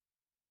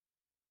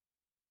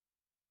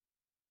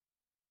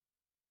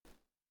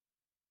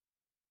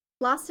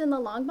Lost in the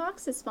Long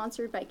Box is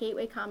sponsored by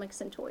Gateway Comics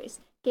and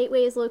Toys.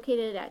 Gateway is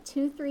located at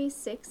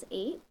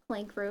 2368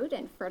 Plank Road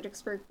in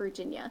Fredericksburg,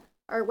 Virginia.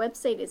 Our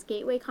website is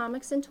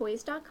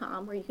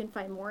gatewaycomicsandtoys.com, where you can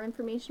find more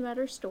information about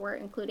our store,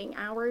 including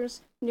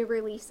hours, new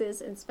releases,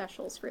 and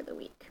specials for the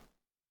week.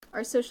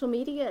 Our social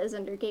media is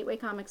under Gateway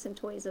Comics and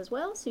Toys as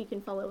well, so you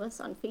can follow us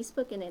on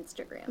Facebook and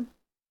Instagram.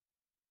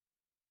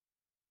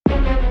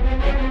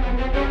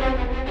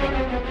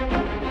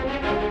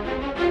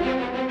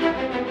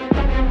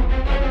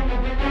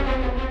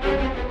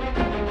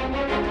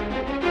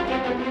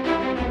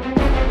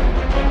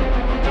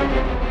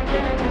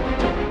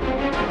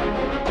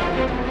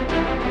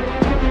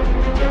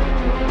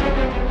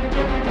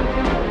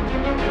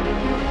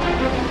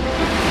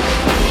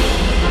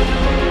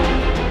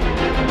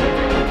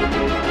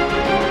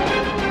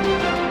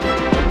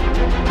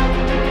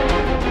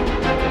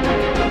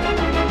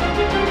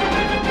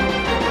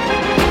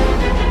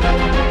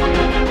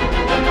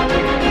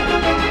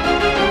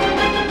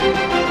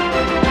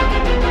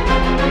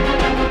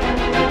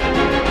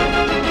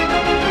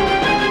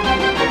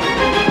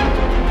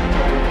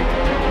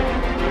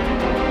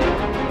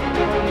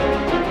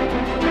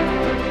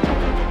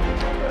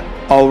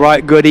 All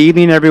right, good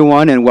evening,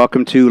 everyone, and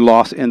welcome to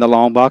Lost in the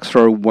Long Box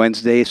for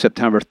Wednesday,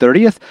 September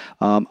 30th.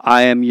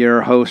 I am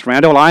your host,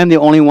 Randall. I am the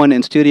only one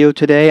in studio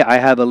today. I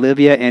have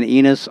Olivia and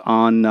Enos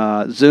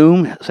on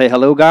Zoom. Say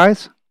hello,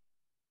 guys.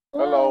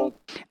 Hello.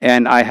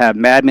 And I have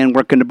Madman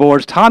working the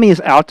boards. Tommy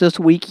is out this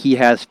week. He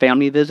has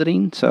family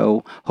visiting,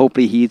 so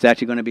hopefully he's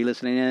actually going to be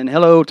listening in.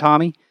 Hello,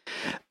 Tommy,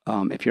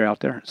 if you're out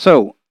there.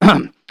 So,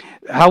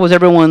 how was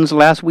everyone's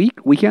last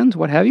weekends,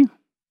 what have you?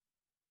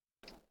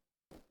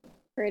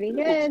 Pretty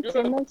good.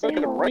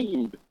 It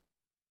rained.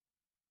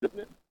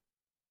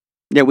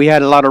 Yeah, we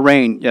had a lot of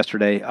rain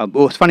yesterday.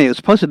 Well, it's funny. It was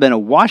supposed to have been a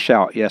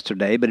washout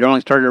yesterday, but it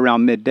only started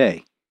around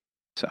midday.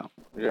 So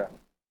Yeah.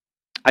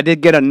 I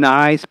did get a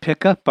nice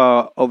pickup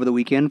over the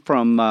weekend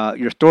from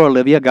your store,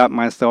 Olivia. Got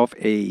myself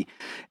a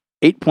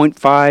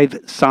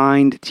 8.5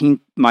 signed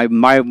my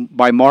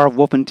by Marv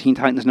Wolfman Teen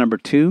Titans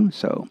 #2.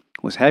 So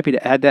was happy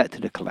to add that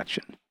to the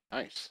collection.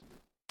 Nice.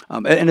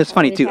 And it's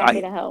funny too.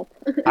 Happy to help.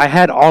 I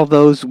had all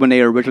those when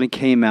they originally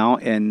came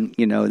out, and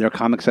they're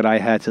comics that I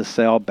had to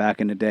sell back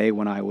in the day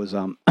when I was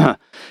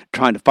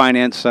trying to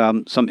finance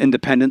some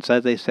independence,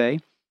 as they say.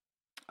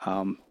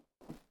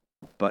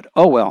 But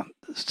oh well,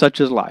 such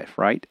is life,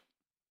 right?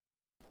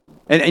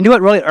 And you know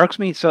what really irks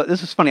me? So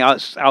this is funny. I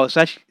was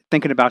actually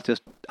thinking about this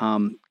a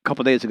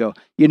couple of days ago.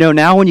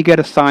 Now when you get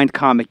a signed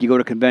comic, you go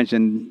to a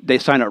convention, they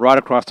sign it right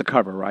across the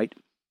cover, right?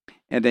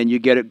 And then you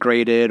get it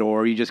graded,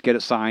 or you just get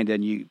it signed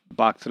and you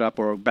box it up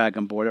or bag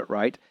and board it,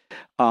 right?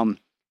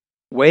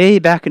 Way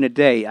back in the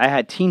day, I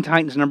had Teen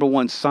Titans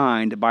 #1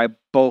 signed by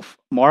both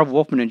Marv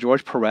Wolfman and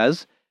George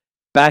Perez.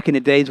 Back in the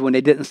days when they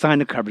didn't sign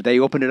the cover,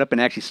 they opened it up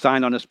and actually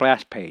signed on the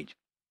splash page.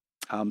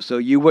 So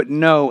you wouldn't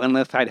know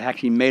unless I'd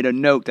actually made a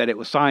note that it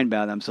was signed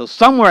by them. So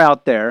somewhere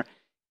out there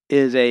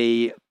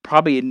is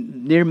probably a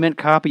near mint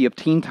copy of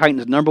Teen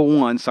Titans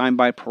 #1 signed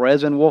by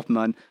Perez and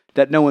Wolfman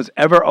that no one's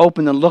ever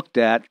opened and looked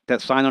at,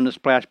 that's signed on the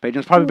splash page.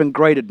 And it's probably been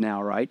graded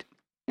now, right?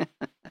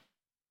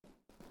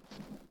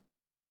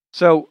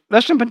 So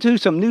let's jump into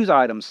some news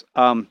items.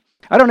 I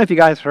don't know if you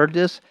guys heard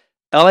this.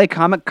 LA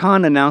Comic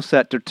Con announced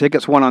that their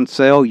tickets went on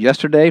sale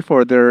yesterday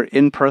for their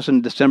in-person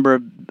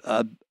December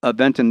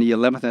event in the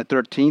 11th and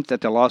 13th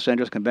at the Los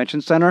Angeles Convention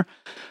Center.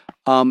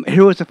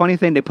 Here was the funny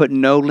thing. They put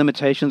no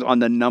limitations on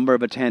the number of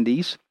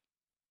attendees.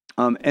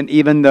 And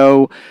even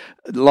though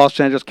the Los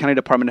Angeles County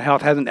Department of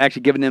Health hasn't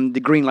actually given them the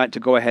green light to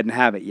go ahead and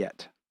have it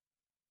yet.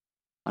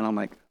 And I'm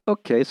like,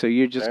 okay, so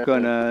you're just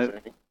going to...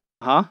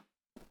 Huh?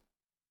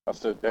 I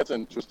said, that's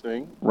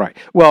interesting. Right.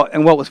 Well,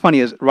 and what was funny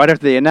is right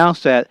after they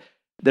announced that,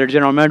 their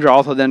general manager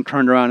also then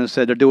turned around and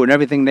said they're doing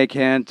everything they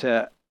can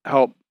to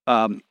help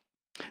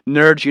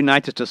Nerds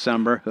Unite this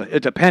December.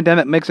 If the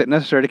pandemic makes it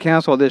necessary to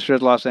cancel this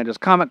year's Los Angeles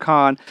Comic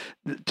Con,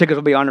 the tickets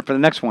will be honored for the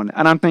next one.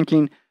 And I'm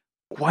thinking,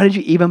 why did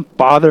you even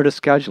bother to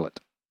schedule it?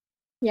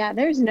 Yeah,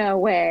 there's no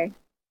way.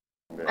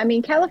 I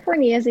mean,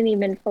 California isn't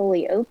even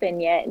fully open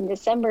yet, and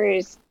December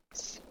is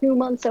 2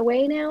 months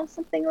away now,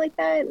 something like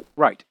that.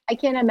 Right. I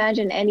can't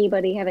imagine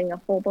anybody having a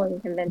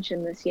full-blown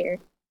convention this year.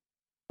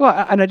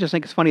 Well, and I just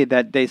think it's funny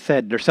that they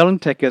said they're selling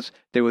tickets.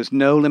 There was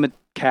no limit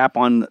cap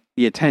on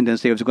the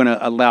attendance. They was going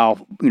to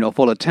allow,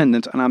 full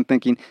attendance. And I'm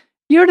thinking,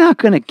 you're not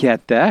going to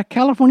get that.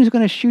 California's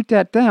going to shoot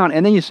that down.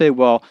 And then you say,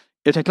 well,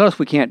 if they tell us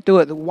we can't do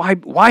it,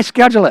 why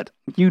schedule it?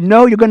 You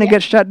know you're going to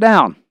get shut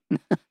down.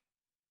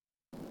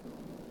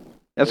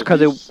 That's because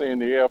they're saying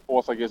the Air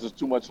Force, I guess, is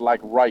too much like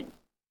right.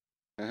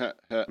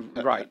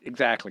 Right,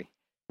 exactly.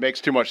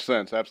 Makes too much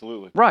sense,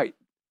 absolutely. Right.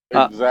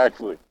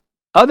 Exactly.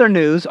 Other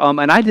news,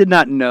 and I did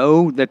not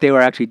know that they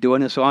were actually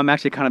doing this, so I'm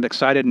actually kind of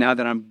excited now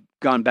that I'm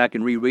gone back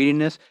and rereading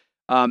this.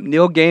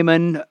 Neil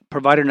Gaiman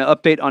provided an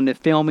update on the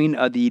filming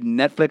of the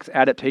Netflix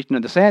adaptation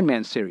of the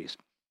Sandman series.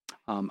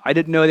 I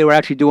didn't know they were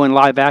actually doing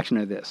live action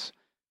of this.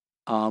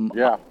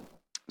 Yeah.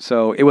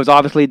 So it was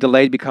obviously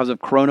delayed because of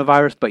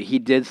coronavirus, but he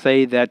did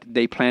say that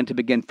they plan to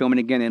begin filming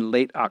again in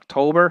late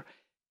October.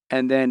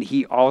 and then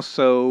he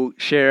also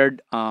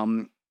shared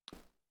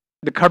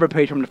the cover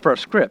page from the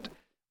first script,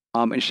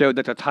 and showed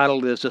that the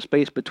title is The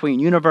Space Between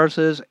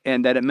Universes,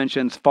 and that it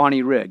mentions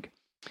Fawny Rig,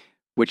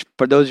 which,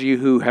 for those of you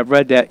who have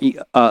read that,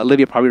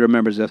 Olivia probably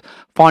remembers this.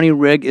 Fawny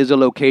Rig is a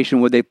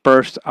location where they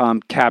first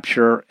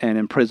capture and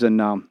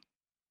imprison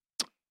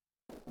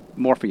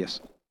Morpheus.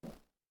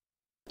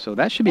 So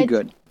that should be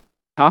good.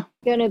 Huh?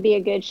 Going to be a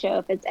good show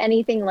if it's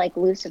anything like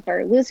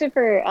Lucifer.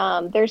 Lucifer,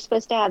 they're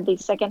supposed to have the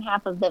second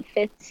half of the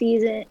fifth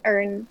season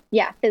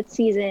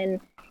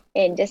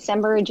in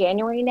December or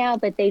January now,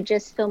 but they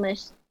just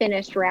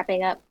finished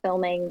wrapping up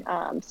filming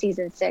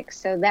season 6.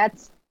 So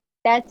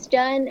that's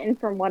done, and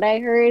from what I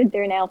heard,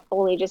 they're now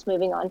fully just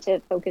moving on to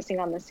focusing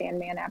on the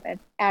Sandman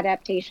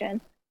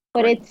adaptation.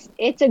 But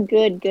it's a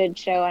good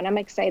show, and I'm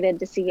excited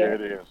to see it.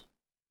 It is.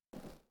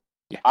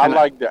 Yeah, I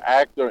like the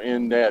actor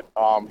in that.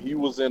 He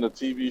was in a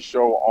TV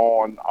show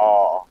on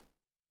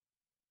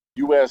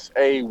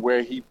USA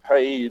where he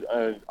played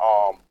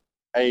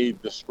a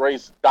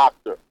disgraced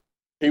doctor.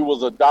 He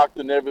was a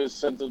doctor in every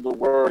sense of the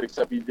word,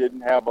 except he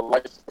didn't have a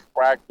license to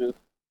practice,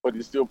 but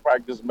he still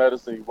practiced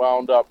medicine. He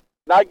wound up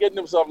not getting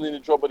himself into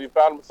trouble, but he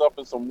found himself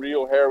in some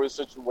real hairy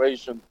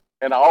situations.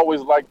 And I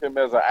always liked him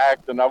as an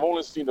actor. And I've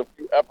only seen a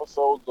few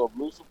episodes of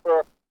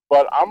Lucifer,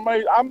 but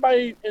I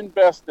might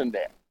invest in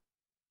that.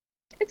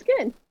 It's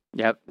good.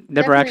 Yep.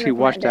 Never Definitely actually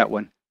watched recommend that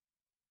one.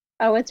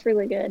 Oh, it's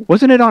really good.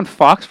 Wasn't it on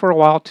Fox for a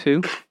while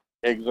too?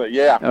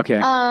 Yeah. Okay.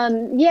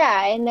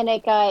 Yeah, and then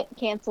it got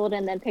canceled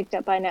and then picked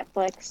up by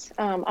Netflix.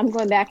 I'm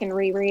going back and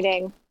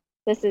rereading.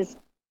 This is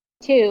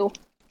 2,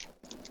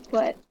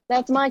 but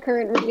that's my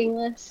current reading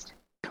list.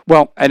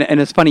 Well, and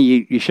it's funny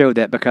you showed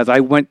that, because I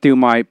went through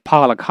my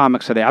pile of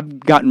comics today. I've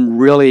gotten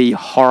really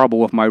horrible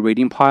with my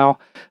reading pile.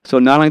 So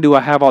not only do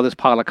I have all this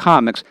pile of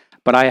comics,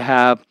 but I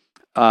have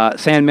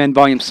Sandman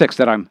Volume 6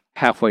 that I'm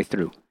halfway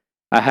through.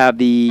 I have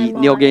the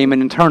Neil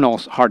Gaiman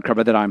Eternals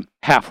hardcover that I'm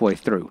halfway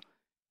through.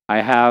 I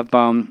have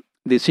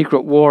the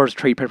Secret Wars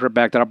trade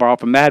paperback that I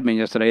borrowed from Mad Men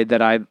yesterday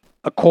that I'm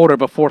a quarter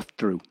of a fourth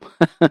through.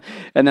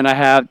 And then I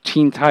have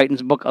Teen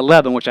Titans book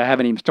 11, which I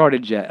haven't even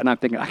started yet. And I'm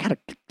thinking, I gotta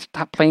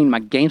stop playing my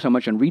game so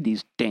much and read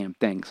these damn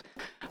things.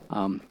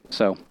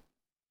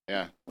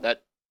 Yeah,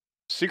 that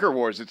Secret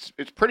Wars,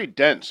 it's pretty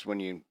dense when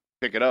you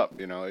pick it up,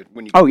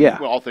 when you,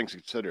 all things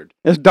considered.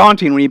 It's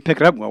daunting when you pick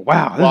it up. Well,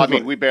 wow. Well, I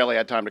mean, we barely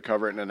had time to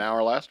cover it in an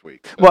hour last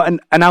week. So. Well,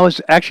 and I was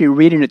actually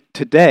reading it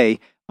today.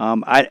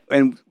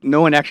 And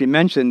no one actually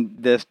mentioned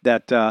this,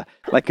 that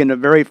like in the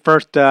very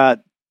first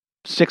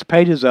 6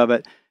 pages of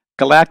it,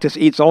 Galactus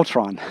eats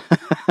Ultron.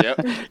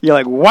 Yep. You're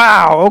like,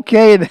 wow,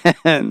 okay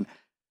then.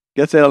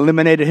 Guess they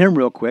eliminated him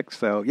real quick.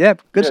 So, yeah,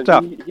 good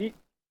stuff.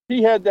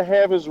 He had to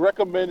have his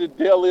recommended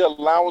daily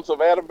allowance of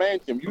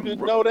adamantium. You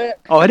didn't know that?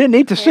 Oh, I didn't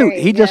eat the suit.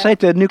 He just ate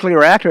the nuclear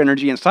reactor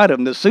energy inside of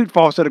him. The suit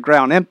falls to the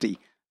ground empty.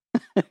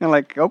 I'm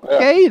like,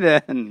 okay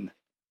then.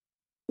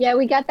 Yeah,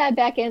 we got that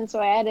back in, so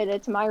I added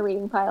it to my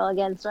reading pile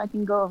again so I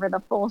can go over the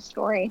full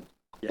story.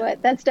 Yeah.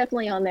 But that's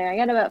definitely on there. I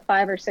got about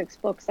 5 or 6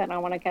 books that I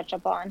want to catch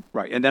up on.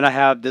 Right, and then I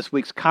have this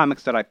week's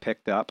comics that I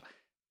picked up.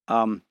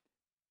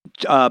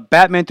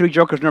 Batman 3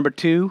 Jokers number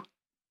 2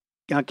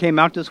 came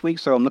out this week,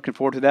 so I'm looking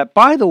forward to that.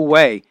 By the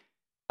way,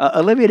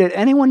 Olivia, did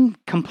anyone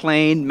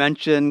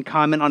mention,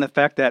 comment on the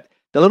fact that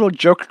the little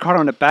Joker card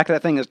on the back of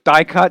that thing is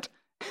die cut?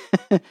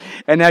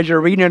 And as you're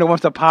reading it, it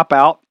wants to pop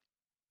out?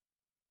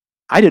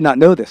 I did not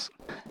know this.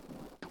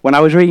 When I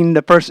was reading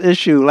the first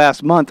issue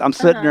last month, I'm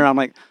sitting there, I'm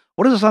like,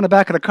 what is this on the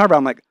back of the cover?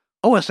 I'm like,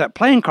 oh, it's that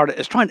playing card.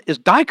 It's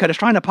die cut. It's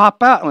trying to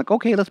pop out. I'm like,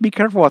 okay, let's be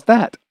careful with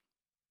that.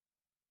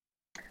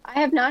 I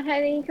have not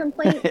had any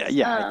complaints.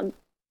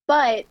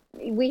 But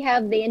we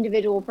have the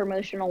individual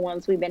promotional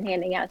ones we've been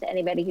handing out to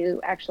anybody who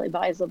actually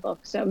buys the book.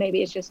 So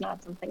maybe it's just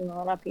not something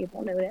a lot of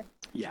people notice.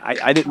 Yeah,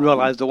 I didn't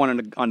realize the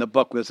one on the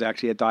book was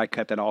actually a die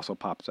cut that also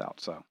pops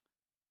out. So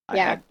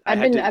yeah,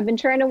 I've been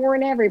trying to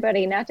warn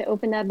everybody not to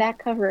open that back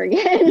cover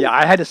again. Yeah,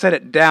 I had to set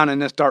it down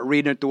and then start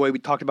reading it the way we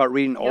talked about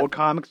reading old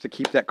comics to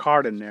keep that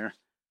card in there.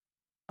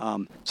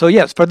 So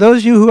yes, for those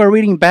of you who are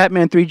reading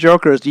Batman 3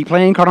 Jokers, the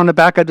playing card on the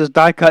back of this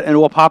die cut and it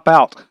will pop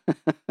out.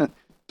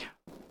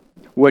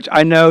 Which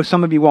I know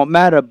some of you won't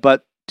matter,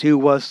 but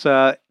to us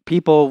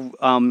people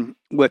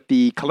with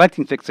the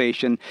collecting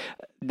fixation,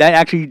 that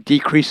actually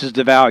decreases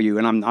the value,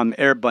 and I'm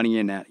air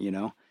bunnying that,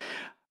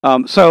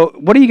 So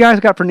what do you guys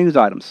got for news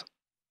items?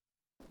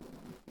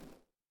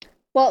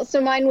 Well,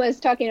 so mine was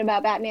talking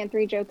about Batman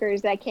 3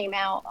 Jokers that came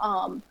out.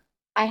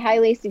 I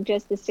highly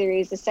suggest the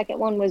series. The second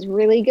one was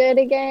really good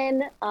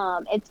again.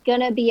 It's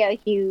going to be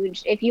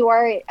if you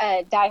are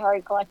a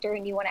diehard collector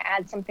and you want to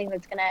add something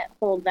that's going to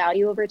hold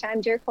value over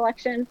time to your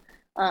collection,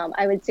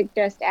 I would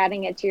suggest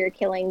adding it to your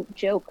Killing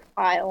Joke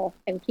pile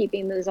and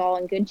keeping those all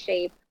in good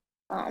shape.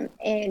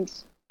 And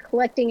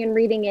collecting and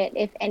reading it,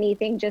 if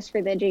anything, just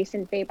for the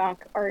Jason Fabok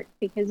art,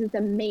 because it's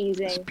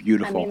amazing. It's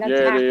beautiful. I mean, that's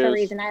half the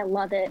reason I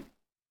love it.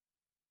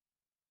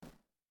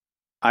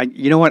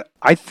 You know what?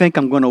 I think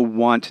I'm going to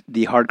want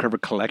the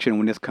hardcover collection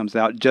when this comes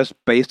out, just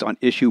based on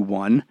issue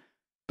 1,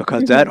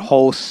 because that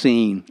whole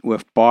scene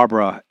with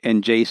Barbara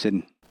and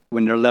Jason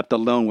when they're left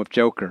alone with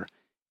Joker,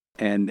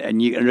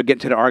 and you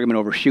get to the argument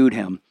over shoot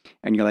him,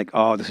 and you're like,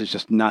 oh, this is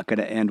just not going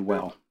to end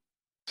well.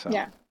 So.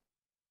 Yeah.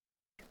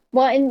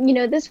 Well,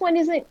 and this one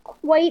isn't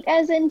quite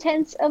as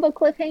intense of a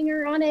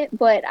cliffhanger on it,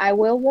 but I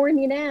will warn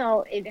you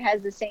now, it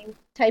has the same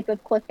type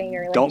of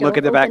cliffhanger. Like, don't look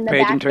at the back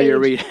page until you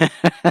read.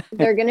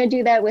 They're going to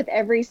do that with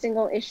every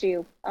single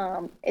issue.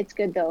 It's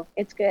good though.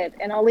 It's good.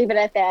 And I'll leave it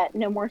at that.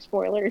 No more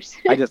spoilers.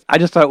 I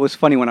just thought it was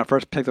funny when I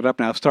first picked it up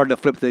and I started to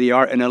flip through the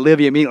art and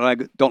Olivia immediately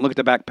like, don't look at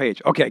the back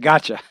page. Okay,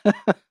 gotcha.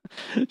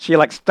 She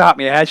like stopped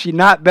me. Had she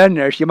not been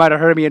there, she might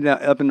have heard me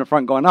up in the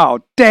front going, oh,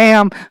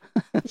 damn.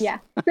 Yeah.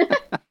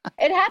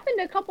 It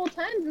happened a couple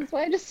times. That's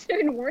why I just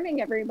started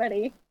warning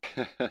everybody.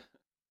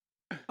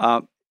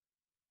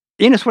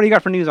 Enos, what do you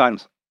got for news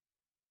items?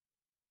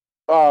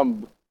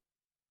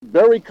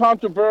 Very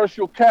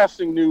controversial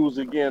casting news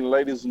again,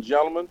 ladies and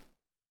gentlemen.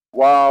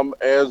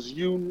 As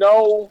you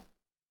know,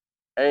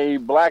 a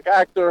black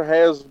actor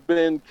has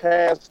been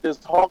cast as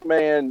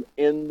Hawkman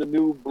in the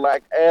new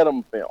Black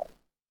Adam film.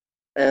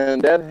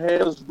 And that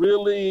has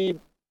really,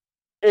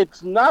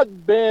 it's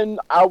not been,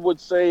 I would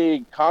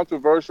say,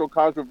 controversial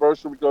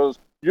because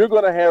you're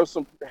going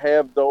to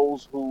have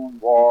those who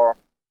are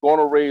going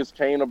to raise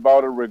Cain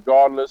about it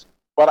regardless.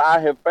 But I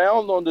have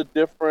found on the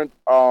different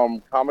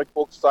comic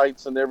book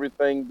sites and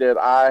everything that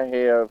I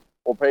have,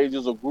 or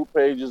pages or group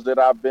pages that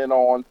I've been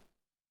on,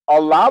 a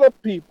lot of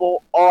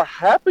people are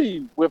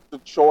happy with the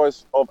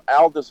choice of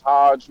Aldous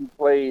Hodge, who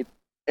played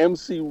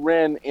MC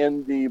Ren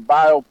in the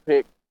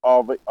biopic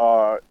of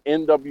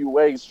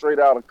NWA Straight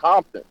Outta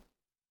Compton,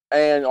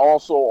 and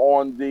also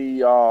on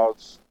the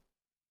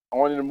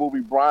movie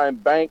Brian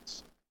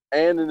Banks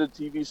and in the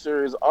TV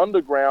series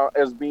Underground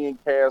as being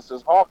cast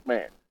as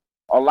Hawkman.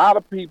 A lot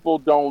of people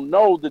don't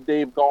know that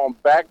they've gone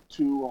back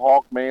to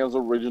Hawkman's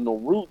original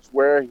roots,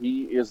 where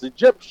he is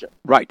Egyptian.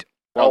 Right.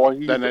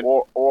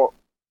 Well,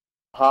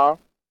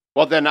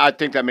 Well, then I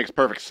think that makes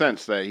perfect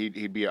sense that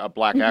he'd be a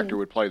black actor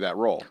would play that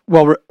role.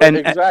 Well,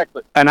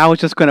 exactly. And I was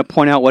just going to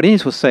point out what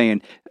Enos was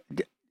saying.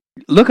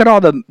 Look at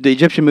all the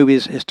Egyptian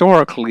movies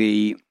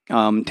historically,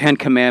 Ten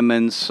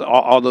Commandments,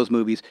 all those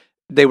movies.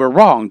 They were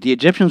wrong. The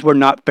Egyptians were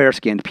not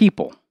fair-skinned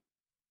people.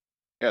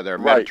 Yeah, they're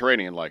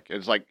Mediterranean-like.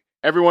 It's like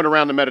everyone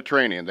around the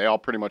Mediterranean, they all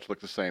pretty much look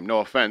the same. No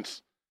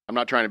offense. I'm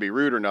not trying to be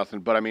rude or nothing,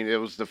 but I mean, it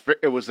was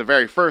the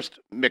very first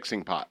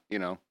mixing pot,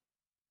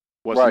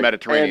 was the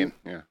Mediterranean.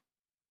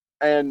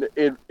 And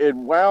it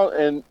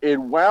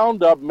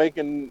wound up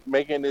making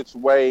its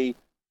way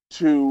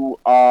to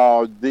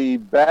the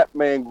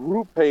Batman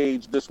group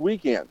page this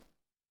weekend,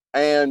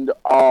 and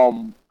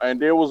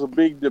there was a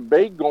big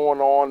debate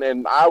going on,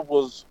 and I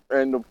was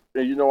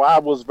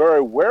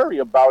very wary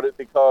about it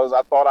because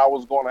I thought I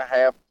was going to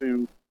have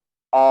to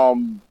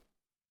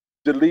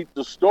delete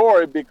the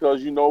story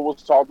because it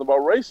was talking about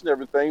race and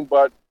everything.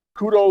 But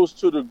kudos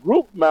to the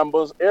group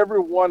members,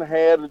 everyone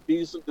had a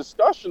decent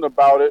discussion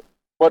about it.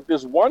 But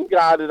this one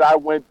guy that I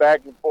went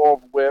back and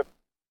forth with,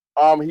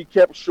 he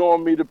kept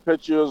showing me the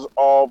pictures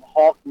of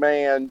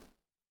Hawkman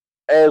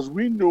as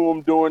we knew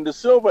him during the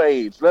Silver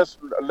Age. Let's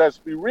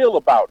be real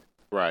about it.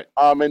 Right.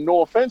 And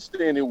no offense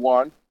to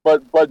anyone,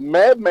 but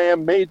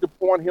Madman made the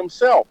point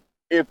himself.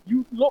 If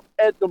you look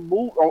at the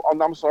movie,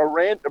 I'm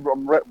sorry,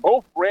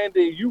 both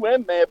Randy, you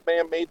and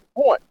Madman made the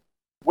point,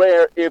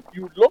 where if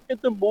you look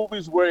at the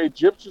movies where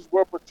Egyptians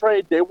were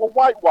portrayed, they were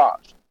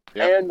whitewashed.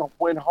 Yep. And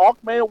when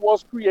Hawkman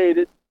was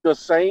created, the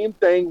same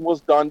thing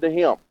was done to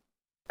him.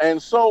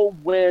 And so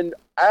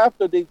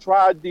after they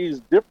tried these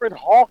different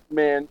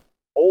Hawkmen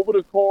over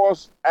the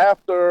course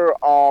after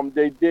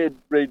they did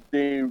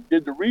the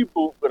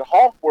reboot with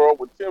Hawkworld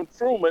with Tim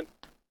Truman,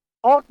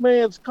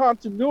 Hawkman's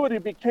continuity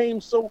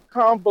became so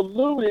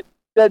convoluted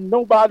that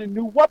nobody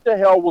knew what the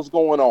hell was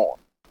going on.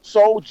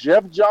 So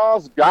Jeff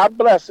Johns, God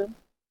bless him,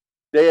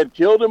 they had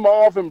killed him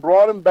off and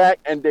brought him back,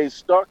 and they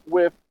stuck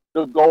with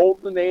the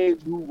Golden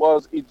Age, who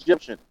was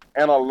Egyptian.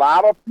 And a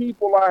lot of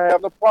people are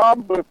having a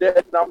problem with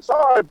that, and I'm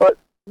sorry, but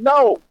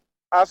no.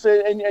 I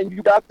said, and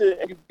you got to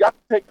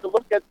take a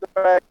look at the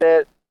fact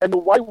that, and the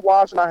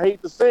whitewashing, I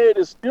hate to say it,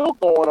 is still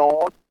going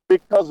on,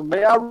 because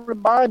may I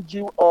remind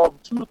you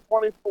of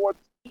 2014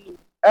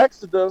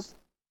 Exodus,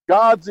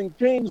 Gods and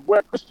Kings,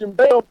 where Christian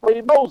Bale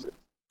played Moses.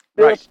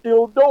 They're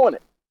still doing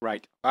it.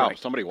 Right. Wow, right.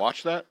 Somebody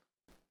watched that?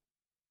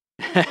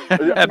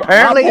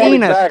 Apparently,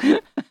 Enos.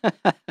 Exactly.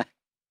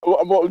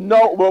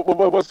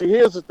 Well, see,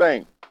 here's the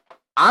thing.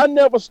 I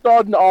never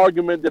start an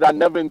argument that I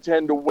never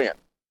intend to win.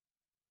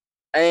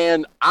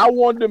 And I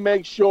wanted to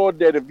make sure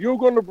that if you're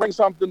going to bring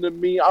something to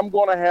me, I'm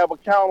going to have a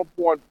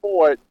counterpoint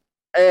for it.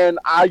 And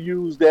I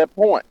used that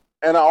point.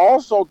 And I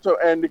also,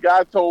 and the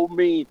guy told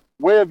me,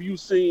 where have you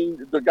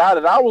seen, the guy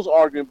that I was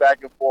arguing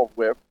back and forth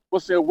with,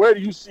 was saying, where do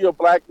you see a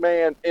black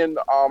man in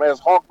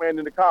as Hawkman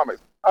in the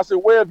comics? I said,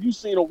 where have you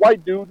seen a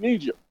white dude in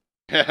Egypt?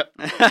 The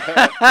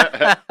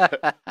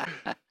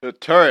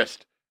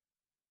tourist.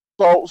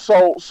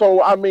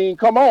 So I mean,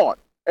 come on.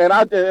 And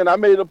I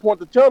made it a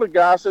point to tell the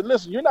guy, I said,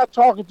 listen, you're not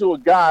talking to a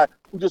guy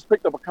who just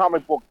picked up a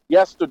comic book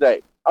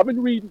yesterday. I've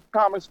been reading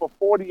comics for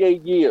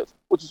 48 years.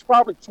 which is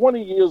probably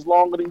 20 years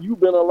longer than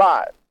you've been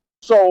alive.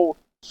 So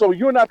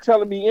you're not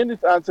telling me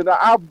anything. So now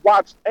I've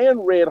watched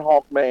and read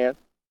Hawkman,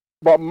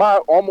 but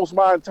almost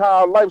my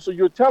entire life. So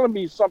you're telling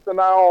me something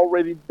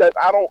that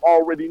I don't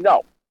already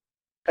know.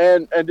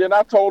 And then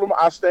I told him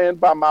I stand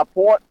by my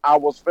point. I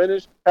was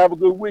finished. Have a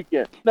good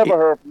weekend. Never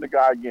heard from the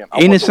guy again.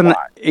 Enos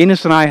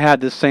and I had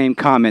the same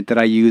comment that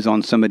I use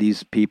on some of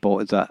these people.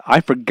 It's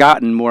I've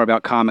forgotten more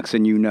about comics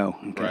than you know.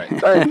 Okay.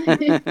 Right.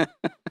 Thank you.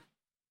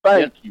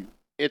 Thank you.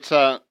 It's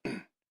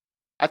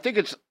I think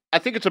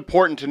it's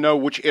important to know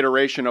which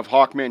iteration of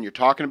Hawkman you're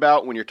talking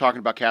about when you're talking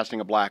about casting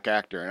a black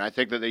actor, and I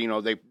think that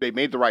they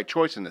made the right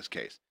choice in this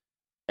case.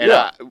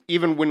 And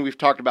even when we've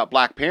talked about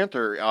Black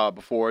Panther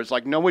before, it's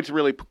like nobody's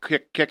really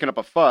kicking up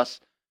a fuss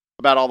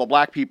about all the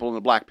black people in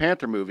the Black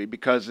Panther movie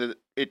because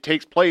it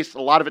takes place.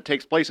 A lot of it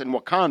takes place in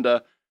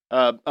Wakanda,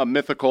 a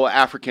mythical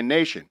African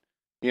nation.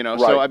 Right.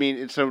 So I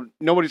mean, so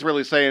nobody's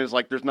really saying it's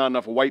like there's not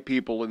enough white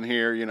people in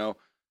here.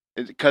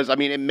 Because I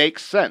mean, it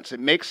makes sense. It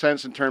makes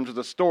sense in terms of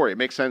the story. It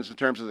makes sense in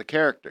terms of the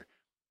character.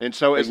 And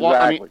so as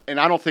long, and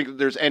I don't think that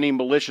there's any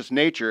malicious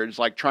nature. It's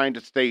like trying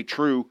to stay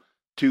true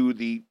to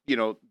the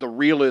the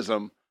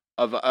realism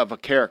of a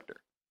character.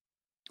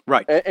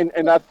 Right.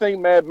 And I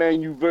think,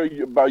 Madman, you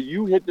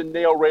hit the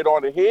nail right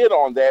on the head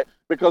on that,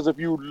 because if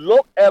you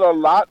look at a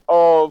lot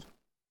of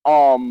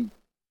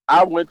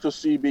I went to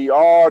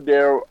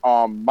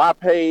CBR, my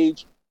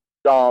page,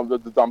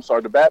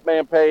 the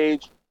Batman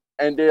page,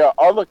 and there are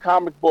other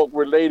comic book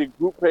related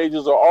group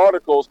pages or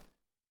articles.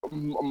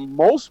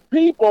 Most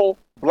people,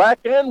 black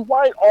and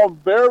white, are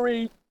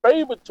very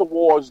favored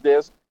towards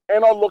this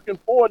and are looking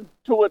forward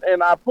to it.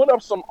 And I put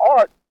up some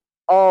art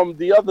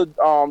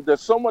that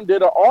someone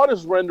did an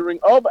artist rendering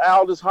of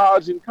Aldous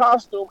Hodge in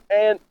costume,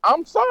 and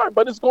I'm sorry,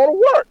 but it's going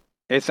to work.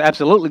 It's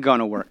absolutely going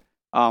to work.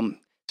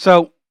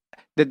 So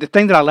the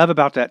thing that I love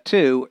about that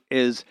too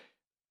is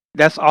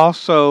that's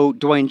also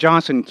Dwayne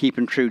Johnson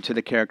keeping true to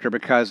the character,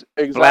 because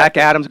Black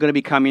Adam's going to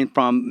be coming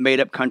from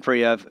made-up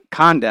country of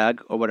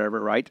Kondag or whatever,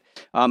 right?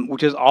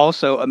 Which is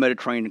also a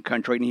Mediterranean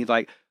country, and he's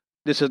like,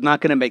 this is not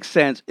going to make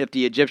sense if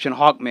the Egyptian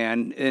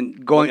Hawkman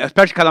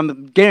especially because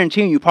I'm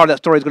guaranteeing you part of that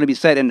story is going to be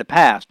set in the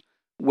past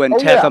when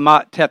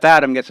Teth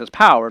Adam gets his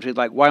powers. He's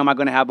like, why am I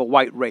going to have a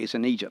white race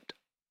in Egypt?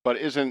 But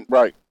isn't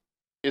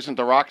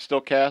The Rock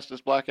still cast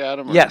as Black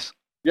Adam? Or? Yes.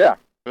 Yeah.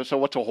 So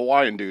what's a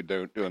Hawaiian dude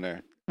doing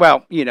there?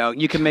 Well, you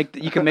can make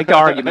the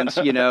arguments.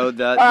 You look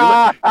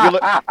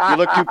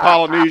too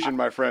Polynesian,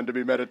 my friend, to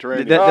be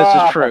Mediterranean. This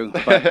is true.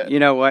 But you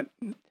know what?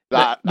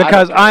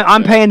 Because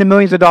I'm paying the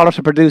millions of dollars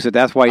to produce it.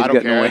 That's why he's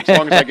getting away. As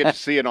long as I get to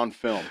see it on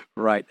film.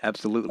 Right,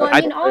 absolutely. Well,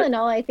 I mean, all in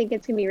all, I think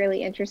it's going to be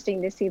really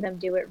interesting to see them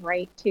do it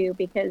right, too,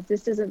 because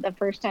this isn't the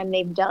first time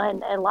they've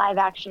done a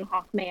live-action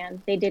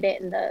Hawkman. They did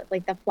it in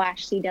the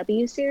Flash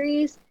CW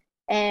series,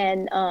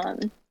 and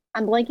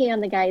I'm blanking on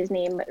the guy's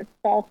name, but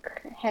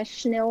Falk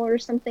Heschnell or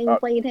something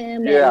played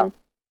him, and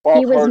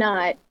he was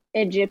not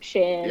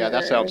Egyptian. Yeah,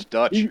 that sounds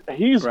Dutch.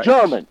 He's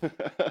German.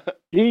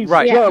 He's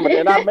German,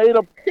 and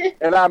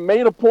I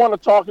made a point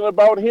of talking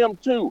about him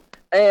too.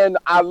 And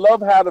I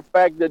love how the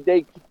fact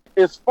that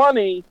it's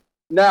funny.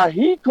 Now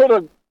he could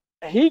have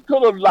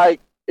like,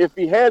 if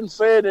he hadn't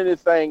said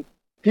anything,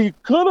 he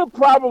could have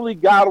probably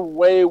got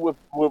away with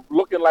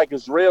looking like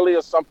Israeli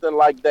or something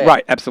like that.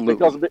 Right, absolutely.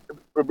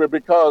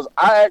 Because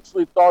I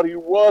actually thought he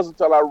was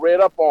until I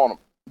read up on him.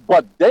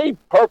 But they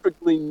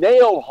perfectly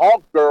nailed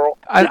Hawkgirl.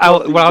 What I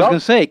was going to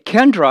say,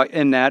 Kendra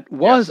in that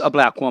was a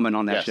black woman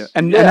on that show,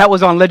 and that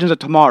was on Legends of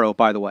Tomorrow,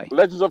 by the way.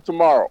 Legends of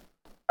Tomorrow,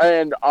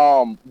 and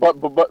but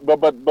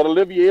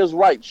Olivia is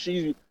right.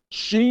 She's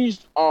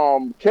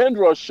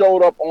Kendra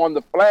showed up on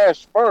the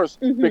Flash first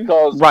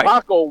because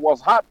Paco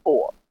was hot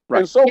for her. Right.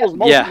 And so was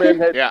most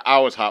men. I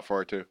was hot for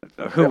her too.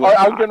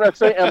 I was going to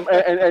say,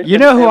 and you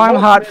know who I'm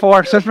hot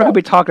for? Since we're going to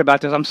be talking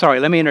about this, I'm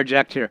sorry. Let me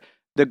interject here.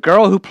 The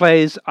girl who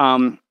plays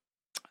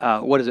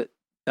what is it?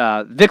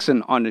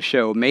 Vixen on the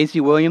show.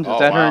 Maisie Williams, is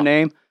that her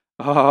name?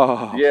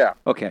 Oh. Yeah.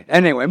 Okay.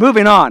 Anyway,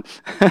 moving on.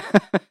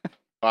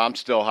 I'm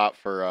still hot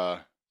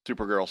for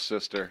Supergirl's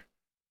sister.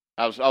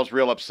 I was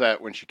real upset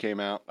when she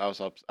came out. I was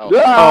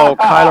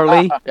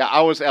Kyler Lee? Yeah,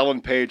 I was Ellen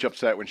Page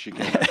upset when she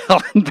came out.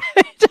 Ellen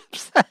Page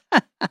upset.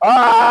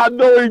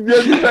 No, he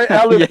didn't say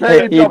Ellen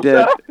Page he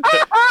upset.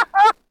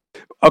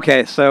 Did.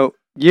 Okay, so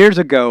years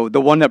ago,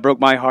 the one that broke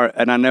my heart,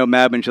 and I know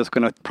Madman's just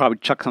going to probably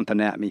chuck something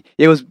at me.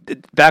 It was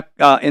back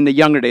in the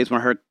younger days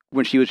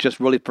when she was just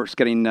really first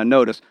getting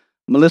noticed.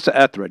 Melissa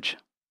Etheridge.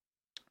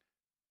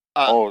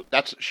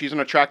 She's an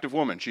attractive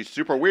woman. She's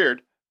super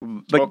weird.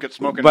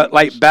 Smoking. But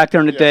like back there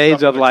in the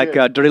days of like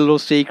Dirty Little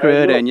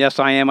Secret and Yes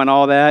I Am and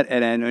all that,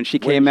 and then when she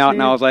came out,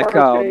 and I was like,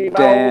 oh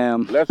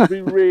damn. Let's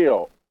be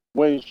real.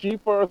 When she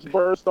first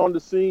burst on the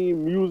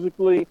scene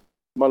musically,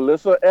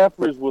 Melissa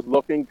Etheridge was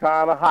looking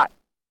kind of hot.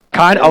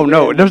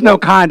 There's no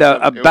kind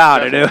of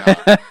about it.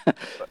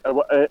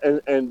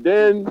 And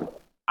then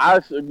I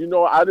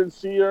didn't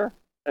see her,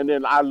 and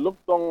then I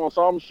looked on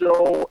some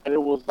show, and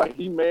it was like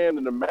He-Man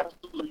and the Masters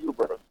of the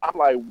Universe. I'm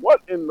like, what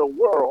in the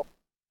world?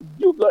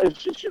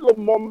 She looked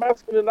more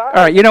masculine than I. All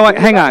right, you know what?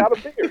 Hang on.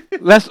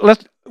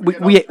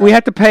 we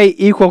have to pay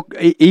equal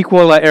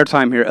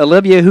airtime here.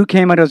 Olivia, who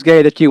came out as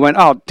gay that you went,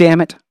 oh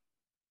damn it,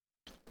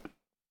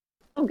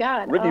 Oh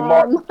God, Ricky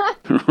Martin.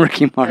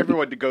 Ricky Martin.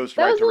 Everyone goes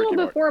that right was to a Ricky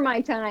little Martin. before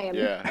my time.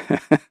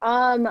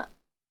 Yeah.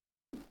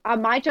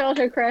 My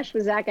childhood crush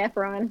was Zac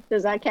Efron.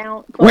 Does that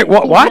count? Wait,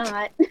 But he's what?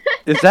 not.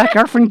 Is Zac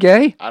Efron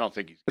gay? I don't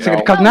think he's It's gay.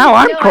 like, because No, now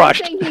I'm no,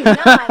 crushed. I'm saying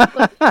he's not,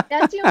 but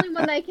that's the only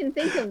one that I can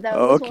think of,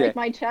 though. Was Okay. like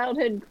my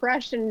childhood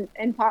crush in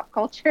pop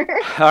culture.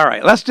 All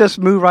right, let's just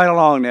move right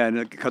along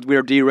then, because we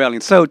are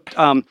derailing. So,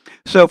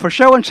 so for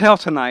show and tell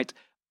tonight,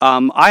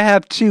 I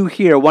have two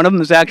here. One of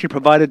them is actually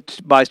provided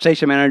by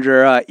station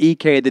manager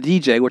EK, the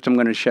DJ, which I'm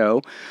going to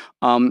show.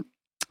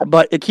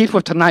 But it keeps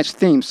with tonight's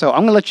theme. So I'm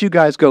going to let you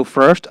guys go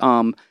first.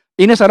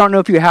 Enos, I don't know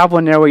if you have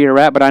one there where you're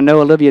at, but I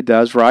know Olivia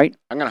does, right?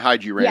 I'm going to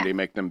hide you, Randy,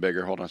 make them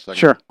bigger. Hold on a second.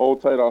 Sure.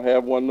 Hold tight, I'll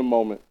have one in a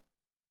moment.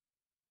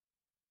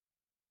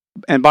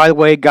 And by the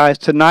way, guys,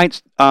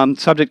 tonight's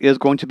subject is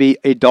going to be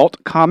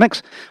adult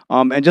comics.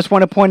 And just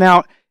want to point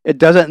out, it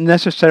doesn't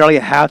necessarily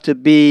have to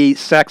be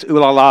sex, ooh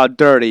la la,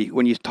 dirty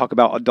when you talk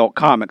about adult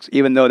comics,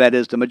 even though that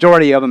is the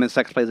majority of them and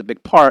sex plays a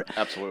big part.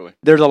 Absolutely.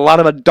 There's a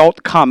lot of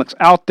adult comics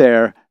out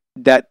there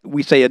that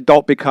we say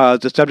adult because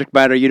the subject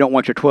matter you don't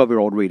want your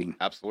 12-year-old reading.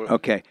 Absolutely.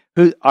 Okay.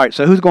 All right,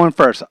 so who's going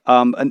first?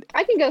 I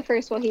can go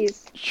first while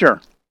he's... Sure.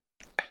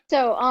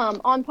 So,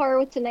 on par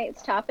with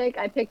tonight's topic,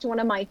 I picked one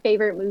of my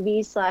favorite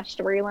movies /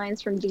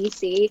 storylines from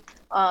DC.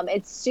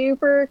 It's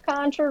super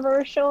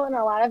controversial in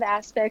a lot of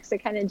aspects. It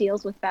kind of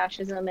deals with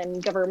fascism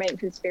and government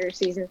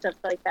conspiracies and stuff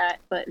like that.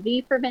 But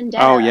V for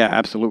Vendetta. Oh, yeah,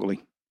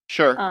 absolutely.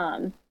 Sure.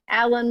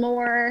 Alan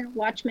Moore,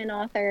 Watchmen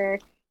author.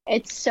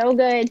 It's so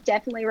good.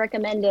 Definitely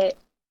recommend it.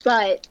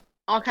 But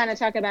I'll kind of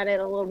talk about it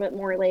a little bit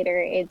more later.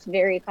 It's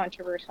very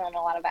controversial in a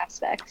lot of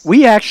aspects.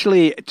 We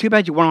actually, too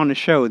bad you weren't on the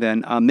show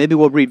then. Maybe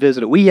we'll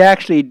revisit it. We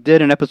actually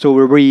did an episode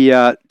where we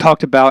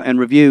talked about and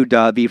reviewed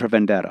V for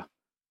Vendetta.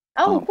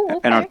 Oh, cool. Okay.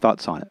 And our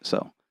thoughts on it.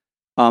 So,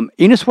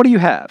 Enos, what do you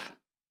have?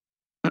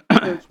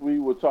 Since we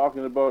were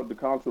talking about the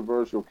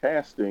controversial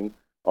casting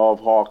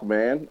of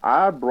Hawkman,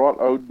 I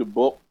brought out the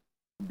book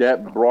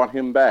that brought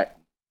him back.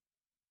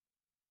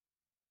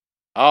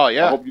 Oh, I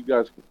yeah. hope you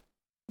guys...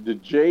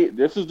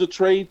 This is the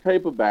trade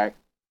paperback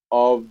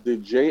of the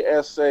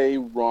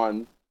JSA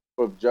run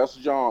with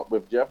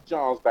Jeff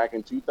Johns back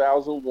in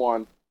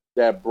 2001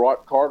 that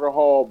brought Carter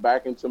Hall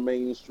back into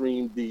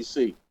mainstream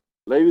DC.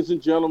 Ladies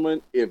and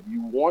gentlemen, if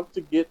you want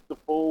to get the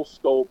full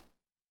scope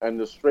and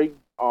the straight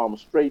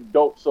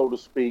dope, so to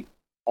speak,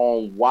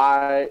 on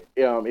why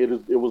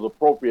it was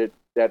appropriate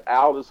that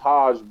Aldous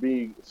Hodge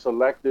be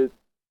selected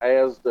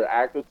as the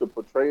actor to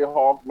portray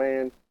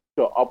Hawkman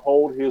to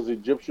uphold his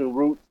Egyptian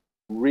roots,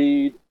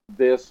 read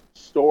this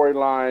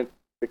storyline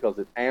because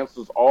it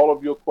answers all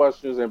of your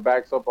questions and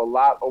backs up a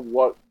lot of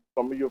what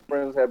some of your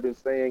friends have been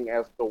saying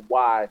as to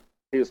why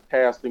his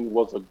casting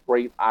was a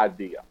great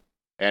idea.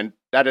 And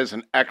that is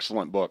an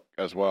excellent book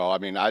as well. I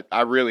mean,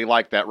 I really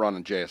like that run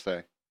in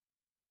JSA.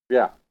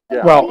 Yeah.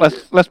 Well,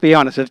 let's be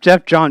honest. If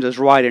Jeff Johns is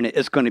writing it,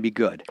 it's going to be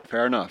good.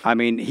 Fair enough. I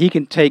mean, he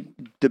can take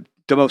the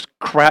most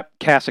crap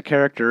cast of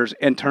characters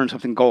and turn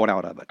something gold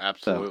out of it.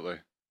 Absolutely.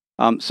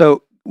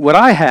 So what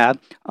I have,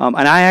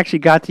 and I actually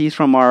got these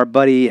from our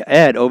buddy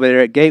Ed over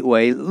there at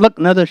Gateway. Look,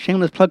 another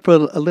shameless plug for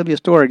Olivia's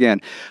store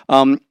again.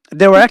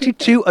 There were actually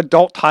two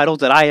adult titles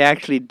that I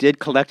actually did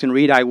collect and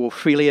read. I will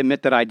freely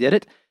admit that I did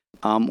it.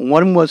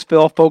 One was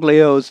Phil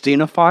Foglio's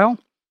Xenophile.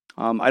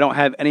 I don't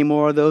have any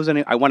more of those.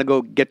 I want to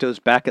go get those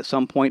back at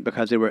some point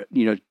because they were,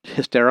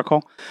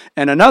 hysterical.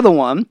 And another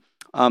one,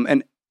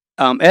 and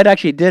Ed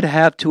actually did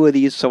have two of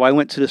these, so I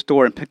went to the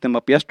store and picked them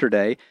up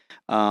yesterday.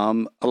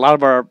 A lot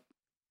of our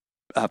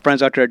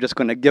friends out there are just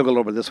going to giggle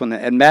over this one.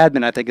 And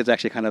Madman, I think, is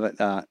actually kind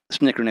of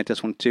snickering at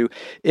this one, too.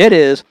 It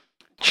is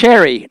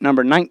Cherry,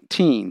 number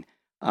 19.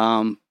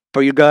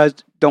 For you guys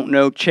don't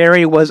know,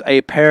 Cherry was a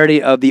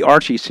parody of the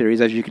Archie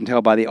series, as you can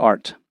tell by the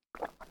art.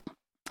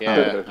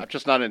 Yeah, I'm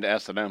just not into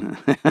S&M.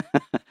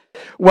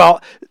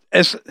 Well,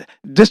 this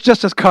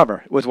just as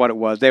cover was what it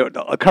was. The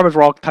covers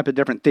were all type of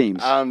different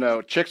themes. I don't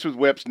know. Chicks with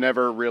Whips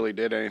never really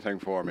did anything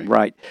for me.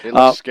 Right. It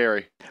looks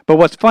scary. But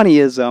what's funny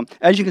is,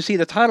 as you can see,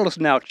 the title is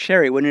now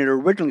Cherry. When it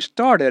originally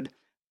started,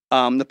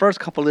 the first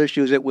couple of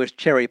issues, it was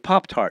Cherry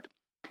Pop-Tart.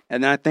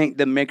 And then I think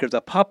the makers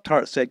of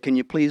Pop-Tart said, can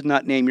you please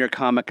not name your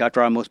comic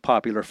after our most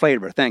popular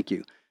flavor? Thank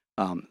you.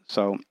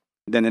 So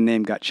then the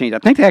name got changed. I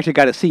think they actually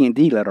got a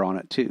C&D letter on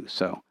it, too.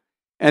 So,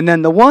 and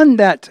then the one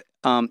that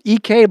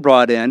EK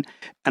brought in,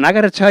 and I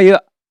got to tell you,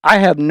 I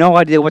have no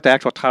idea what the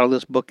actual title of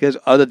this book is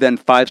other than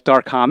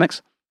 5-Star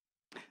Comics.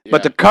 Yeah.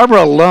 But the cover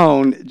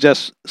alone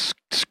just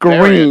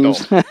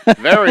screams. Very adult.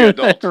 Very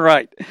adult.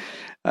 Right.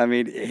 I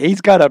mean,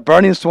 he's got a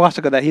burning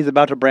swastika that he's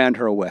about to brand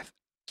her with.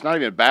 It's not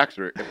even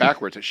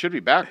backwards. It should be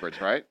backwards,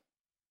 right?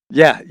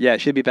 Yeah,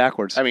 it should be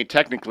backwards. I mean,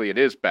 technically it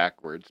is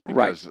backwards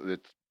because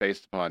it's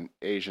based upon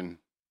Asian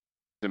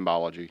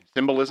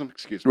symbolism,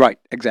 excuse me. Right,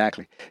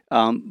 exactly.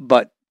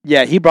 But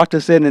yeah, he brought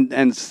this in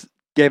and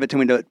gave it to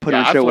me to put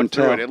on I've show and looked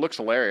through tell. it. It looks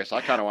hilarious.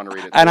 I kind of want to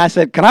read it. And too. I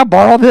said, "Can I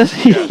borrow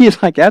this?" Yeah.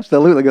 He's like,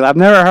 "Absolutely." Because I've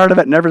never heard of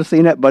it, never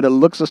seen it, but it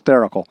looks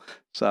hysterical.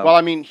 So, Well,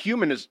 I mean,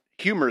 humor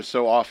is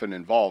so often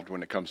involved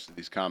when it comes to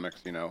these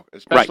comics, you know,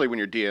 especially when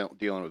you're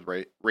dealing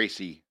with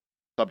racy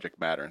subject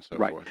matter and so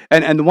right. forth.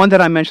 And the one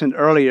that I mentioned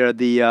earlier,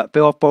 the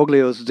Phil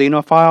Foglio's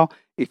Xenophile.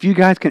 If you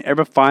guys can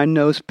ever find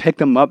those, pick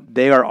them up.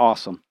 They are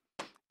awesome.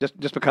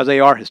 Just because they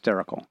are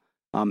hysterical.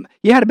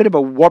 You had a bit of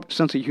a warped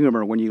sense of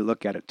humor when you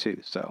look at it too.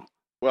 So,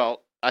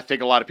 Well, I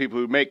think a lot of people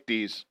who make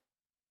these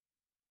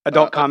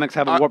adult comics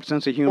have a warped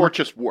sense of humor, or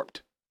just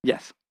warped.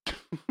 Yes.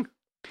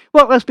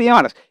 Well, let's be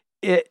honest.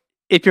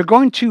 If you're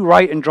going to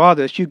write and draw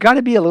this, you've got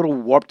to be a little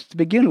warped to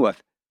begin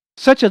with,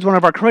 such as one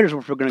of our creators,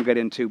 which we're going to get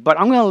into. But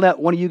I'm going to let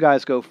one of you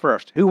guys go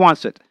first. Who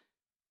wants it?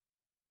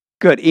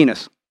 Good,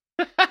 Enos.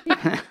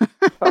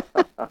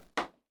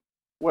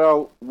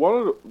 Well,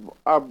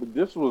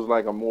 this was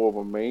like a more of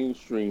a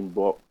mainstream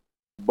book,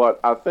 but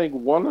I think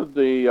one of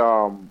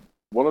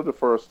the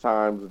first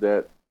times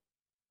that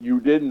you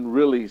didn't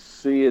really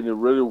see it, it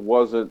really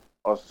wasn't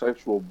a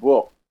sexual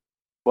book,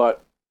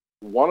 but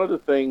one of the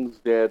things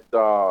that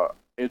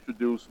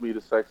introduced me to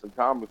sex and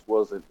comics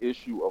was an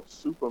issue of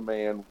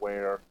Superman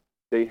where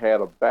they had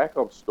a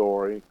backup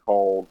story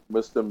called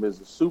Mr. and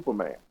Mrs.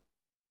 Superman.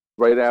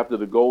 Right after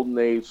the Golden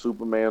Age,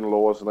 Superman and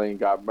Lois Lane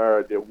got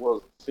married, there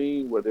was a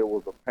scene where there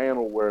was a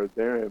panel where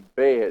they're in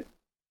bed,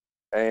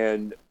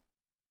 and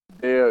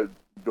the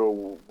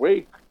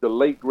way the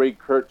late great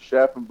Kurt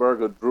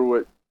Schaffenberger drew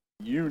it,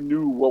 you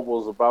knew what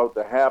was about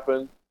to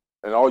happen,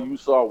 and all you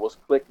saw was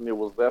clicking. It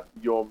was left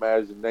to your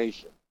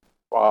imagination.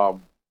 But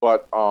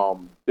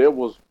there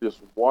was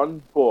this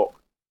one book.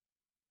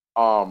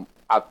 I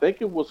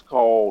think it was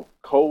called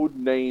Code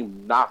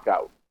Name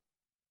Knockout.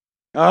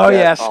 Oh,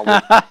 yes.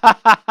 That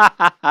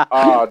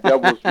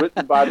was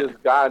written by this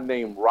guy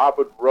named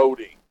Robert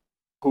Rhodey,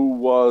 who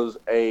was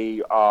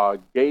a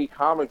gay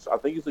comics. I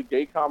think he's a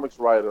gay comics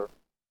writer,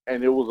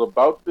 and it was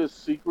about this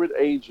secret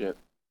agent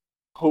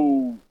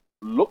who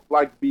looked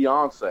like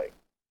Beyonce,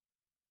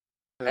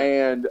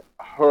 and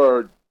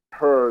her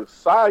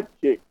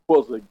sidekick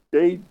was a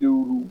gay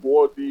dude who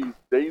wore these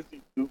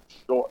Daisy Duke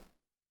shorts,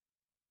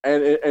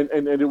 and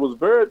it was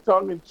very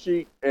tongue in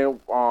cheek and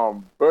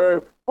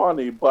very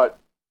funny, but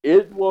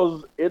it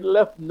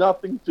left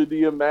nothing to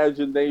the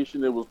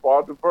imagination. It was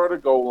part of the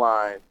Vertigo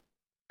line,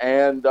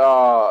 and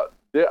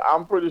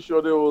I'm pretty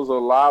sure there was a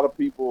lot of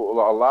people,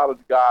 a lot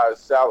of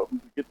guys who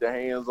could get their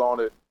hands on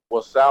it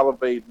was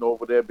salivating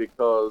over there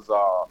because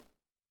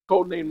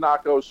Codename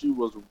Knockout, she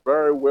was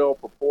very well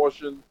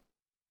proportioned,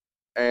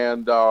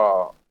 and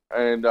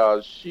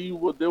she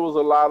would. There was a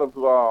lot of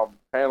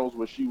panels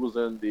where she was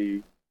in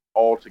the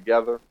All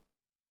Together,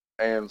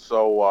 and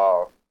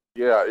so.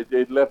 Yeah,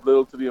 it left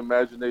little to the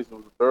imagination. It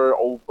was very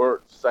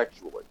overt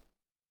sexually,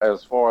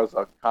 as far as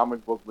a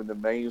comic book in the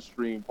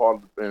mainstream part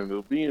of the, and it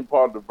was being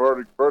part of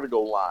the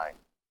Vertigo line.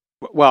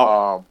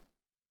 Well,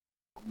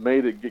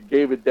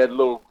 gave it that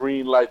little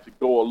green light to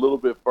go a little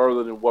bit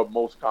further than what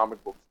most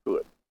comic books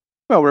could.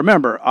 Well,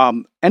 remember,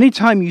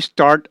 anytime you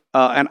start,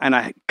 and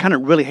I kind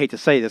of really hate to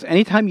say this,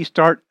 anytime you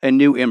start a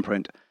new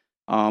imprint,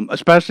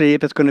 especially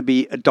if it's going to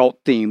be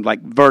adult themed,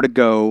 like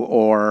Vertigo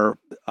or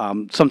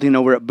something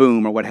over at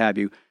Boom or what have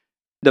you,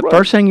 the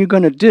first thing you're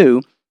going to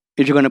do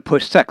is you're going to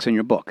push sex in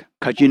your book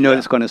because you know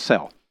it's going to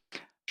sell.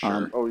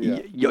 Sure.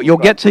 You'll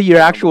get to your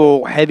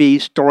actual heavy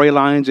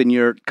storylines and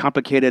your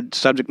complicated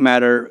subject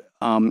matter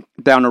down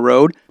the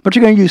road, but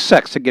you're going to use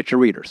sex to get your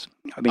readers.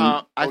 I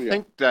mean, I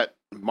think that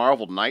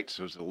Marvel Knights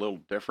was a little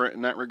different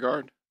in that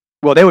regard.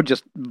 Well, they were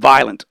just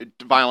violent.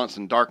 Violence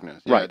and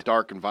darkness. Yeah, right.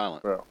 Dark and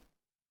violent. Yeah.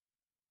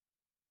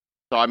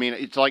 So, I mean,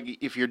 it's like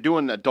if you're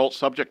doing adult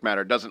subject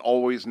matter, it doesn't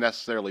always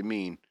necessarily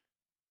mean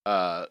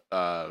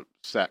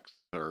sex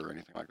or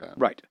anything like that.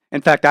 Right.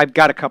 In fact, I've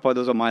got a couple of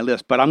those on my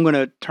list, but I'm going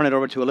to turn it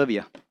over to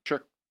Olivia.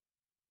 Sure.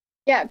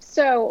 Yeah,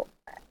 so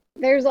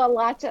there's a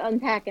lot to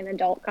unpack in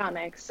adult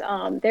comics.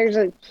 There's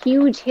a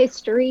huge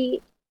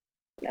history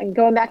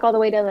going back all the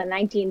way to the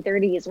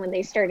 1930s when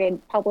they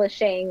started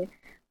publishing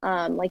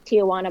like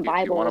Tijuana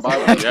Bible.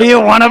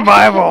 Tijuana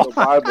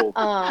Bible.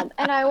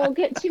 And I won't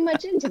get too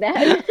much into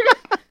that.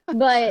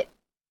 But,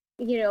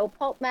 you know,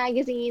 pulp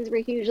magazines were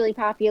hugely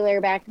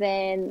popular back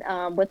then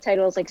with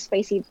titles like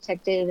Spicy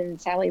Detective and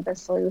Sally the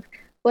Sleuth.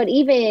 But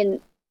even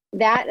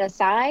that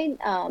aside,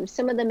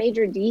 some of the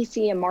major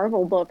DC and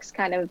Marvel books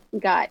kind of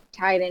got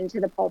tied into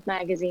the pulp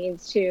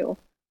magazines too.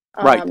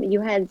 Right.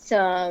 You had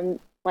some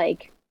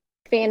like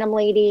Phantom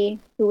Lady,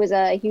 who was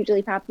a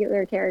hugely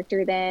popular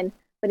character then,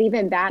 but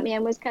even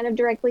Batman was kind of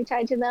directly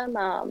tied to them.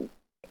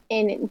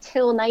 And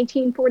until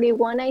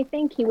 1941, I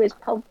think he was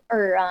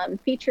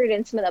featured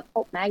in some of the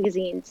pulp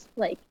magazines,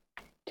 like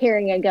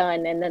carrying a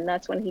gun, and then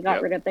that's when he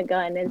got rid of the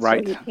gun, and so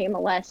he became a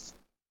less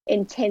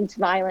intense,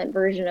 violent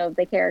version of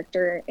the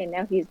character, and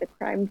now he's the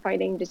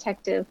crime-fighting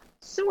detective,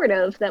 sort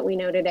of, that we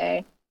know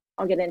today.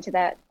 I'll get into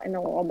that in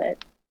a little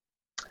bit.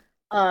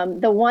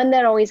 The one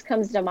that always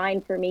comes to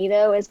mind for me,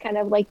 though, is kind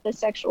of like the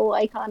sexual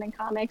icon in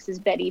comics is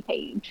Betty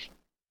Page.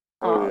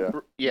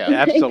 Yeah. Kind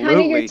of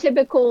Absolutely. your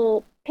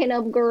typical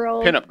pinup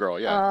girl. Pinup girl,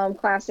 yeah.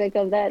 Classic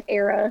of that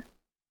era.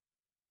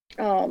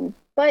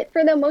 But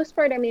for the most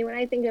part, I mean, when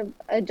I think of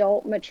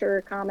adult,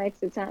 mature comics,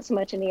 it's not so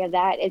much any of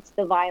that. It's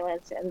the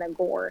violence and the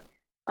gore.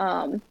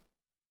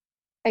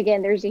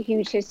 Again, there's a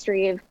huge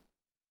history of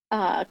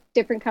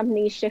different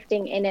companies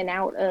shifting in and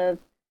out of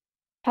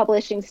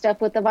publishing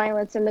stuff with the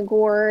violence and the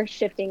gore,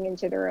 shifting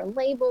into their own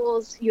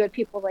labels. You had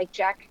people like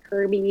Jack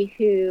Kirby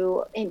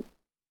who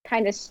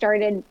kind of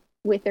started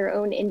with their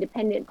own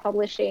independent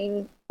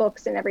publishing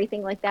books and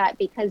everything like that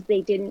because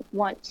they didn't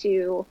want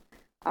to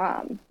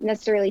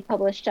necessarily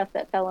publish stuff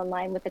that fell in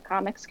line with the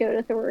Comics Code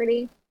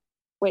Authority,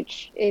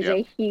 which is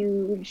a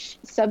huge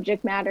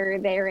subject matter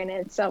there in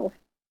itself.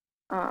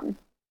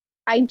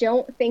 I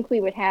don't think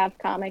we would have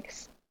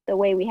comics the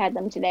way we had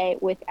them today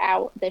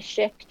without the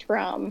shift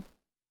from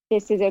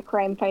this is a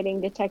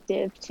crime-fighting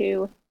detective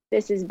to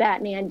this is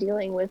Batman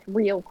dealing with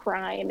real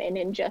crime and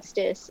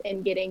injustice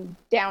and getting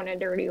down and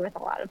dirty with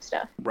a lot of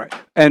stuff. Right.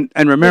 And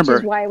remember,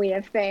 which is why we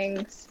have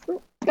things.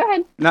 Go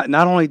ahead.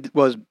 Not only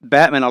was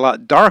Batman a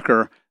lot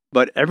darker,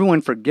 but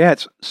everyone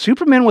forgets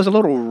Superman was a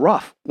little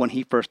rough when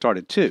he first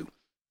started too.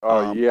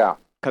 Oh, yeah.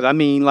 Because, I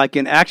mean, like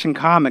in Action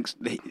Comics,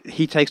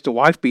 he takes the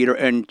wife beater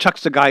and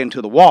chucks the guy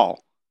into the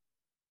wall.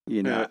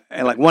 You know,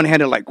 and like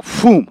one-handed, like,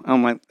 boom.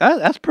 I'm like,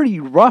 that's pretty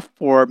rough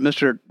for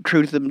Mr.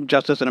 Truth and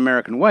Justice and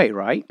American Way,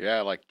 right?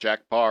 Yeah, like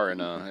Jack Parr in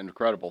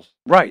Incredibles.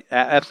 Right,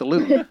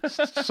 absolutely.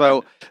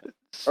 So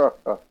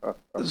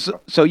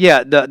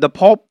yeah, the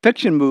pulp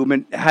fiction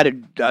movement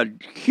had a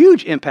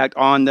huge impact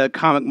on the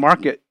comic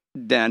market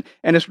then,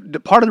 and it's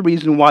part of the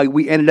reason why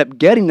we ended up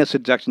getting the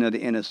seduction of the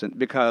innocent,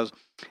 because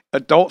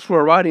adults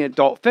were writing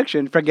adult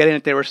fiction, forgetting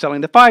that they were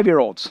selling to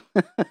 5-year-olds.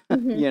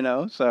 You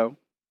know, so.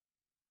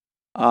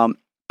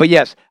 But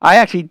yes, I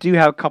actually do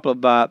have a couple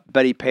of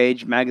Betty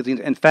Page magazines.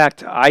 In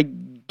fact, I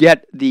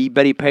get the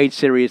Betty Page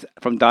series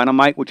from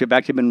Dynamite, which have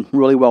actually been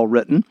really well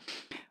written,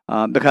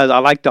 because I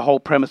like the whole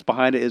premise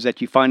behind it is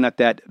that you find out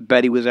that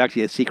Betty was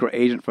actually a secret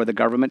agent for the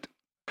government.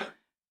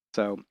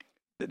 So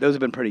those have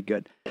been pretty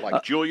good.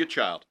 Like Julia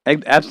Child.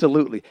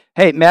 Absolutely.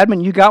 Hey, Madman,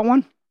 you got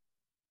one?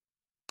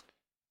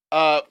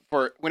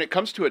 For when it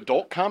comes to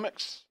adult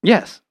comics?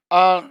 Yes.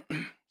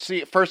 See,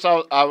 at first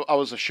I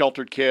was a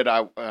sheltered kid.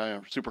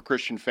 Super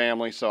Christian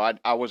family, so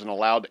I wasn't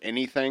allowed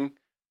anything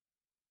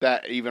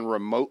that even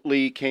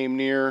remotely came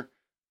near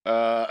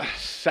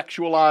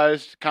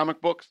sexualized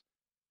comic books.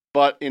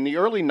 But in the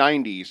early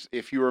 90s,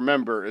 if you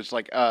remember, it's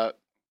like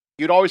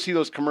you'd always see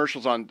those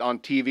commercials on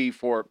TV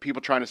for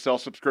people trying to sell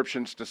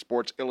subscriptions to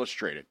Sports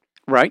Illustrated.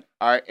 Right.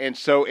 All right, and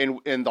so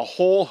in the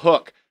whole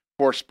hook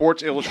for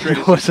Sports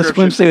Illustrated was the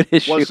swimsuit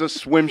issue. Was the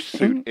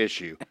swimsuit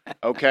issue,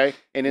 okay?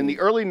 And in the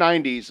early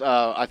 90s,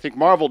 I think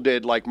Marvel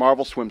did like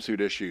Marvel swimsuit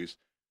issues,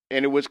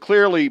 and it was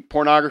clearly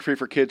pornography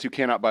for kids who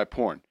cannot buy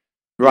porn.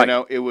 Right. You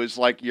know, it was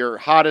like your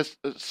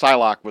hottest,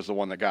 Psylocke was the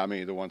one that got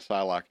me, the one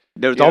Psylocke.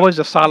 There's always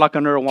a Psylocke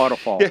under a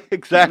waterfall. Yeah,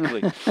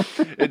 exactly.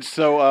 And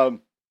so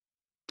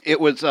it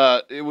was,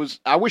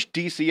 I wish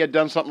DC had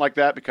done something like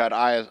that because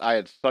I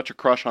had such a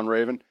crush on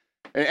Raven.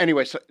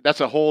 Anyway, so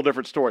that's a whole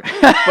different story.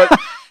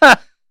 But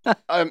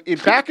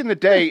back in the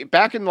day,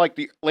 back in like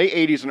the late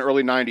 80s and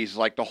early 90s,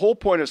 like the whole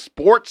point of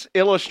Sports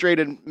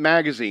Illustrated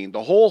magazine,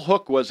 the whole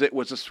hook was it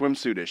was a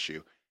swimsuit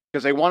issue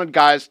because they wanted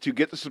guys to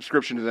get the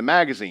subscription to the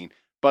magazine,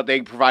 but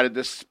they provided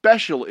this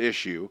special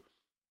issue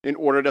in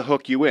order to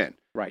hook you in.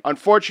 Right.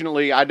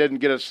 Unfortunately, I didn't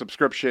get a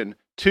subscription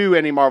to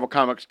any Marvel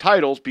Comics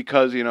titles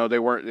because, you know, they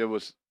weren't, it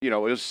was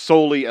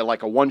solely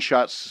like a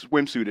one-shot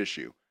swimsuit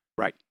issue.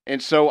 Right.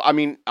 And so, I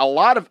mean, a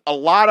lot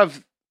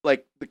of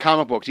like the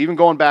comic books, even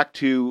going back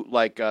to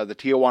like the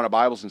Tijuana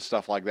Bibles and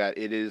stuff like that,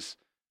 it is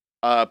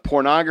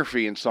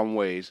pornography in some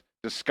ways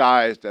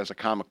disguised as a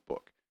comic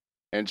book.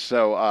 And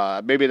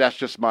so maybe that's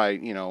just my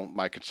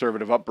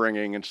conservative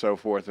upbringing and so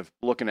forth of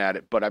looking at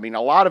it. But I mean,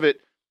 a lot of it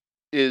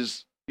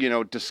is,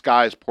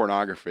 disguised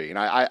pornography. And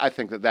I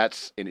think that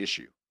that's an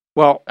issue.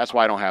 Well, that's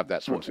why I don't have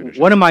that swimsuit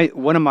issue.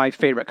 One of my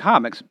favorite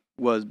comics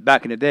was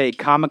back in the day,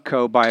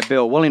 Comico by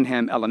Bill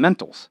Willingham,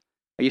 Elementals.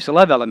 I used to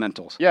love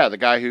Elementals. Yeah, the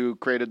guy who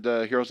created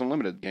the Heroes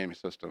Unlimited gaming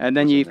system. And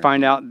then you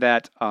find out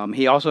that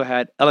he also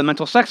had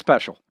Elemental Sex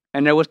Special,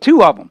 and there was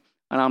 2 of them.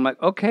 And I'm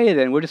like, okay,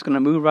 then we're just going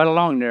to move right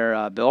along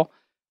there, Bill.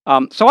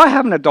 So I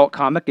have an adult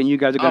comic, and you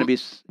guys are going to be...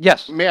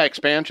 Yes. May I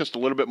expand just a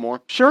little bit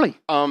more? Surely.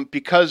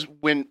 Because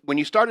when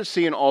you started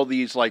seeing all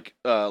these, like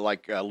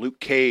Luke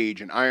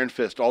Cage and Iron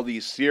Fist, all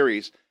these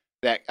series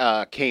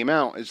that came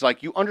out, it's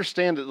like you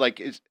understand that,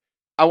 like,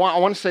 I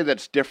want to say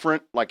that's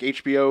different, like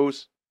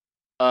HBO's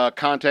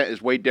content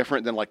is way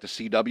different than like the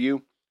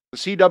CW. The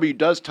CW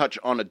does touch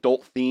on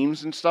adult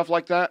themes and stuff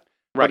like that,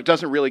 right. But it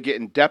doesn't really get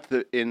in depth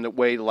in the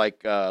way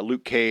like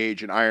Luke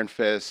Cage and Iron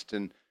Fist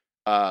and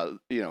the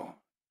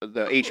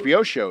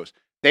HBO shows.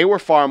 They were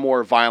far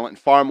more violent and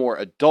far more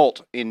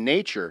adult in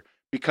nature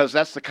because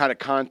that's the kind of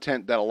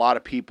content that a lot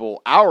of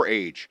people our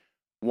age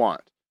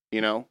want.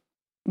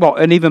 Well,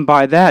 and even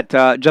by that,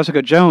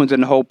 Jessica Jones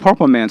and the whole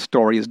Purple Man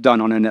story is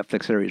done on a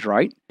Netflix series,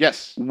 right?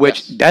 Yes.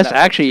 Which yes, that's Netflix,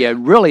 actually yeah. a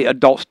really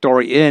adult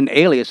story in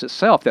Alias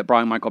itself that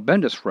Brian Michael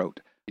Bendis wrote.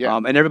 Yeah.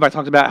 And everybody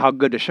talks about how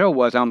good the show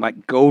was. I'm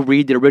like, go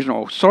read the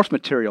original source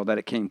material that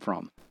it came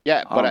from.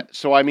 Yeah, but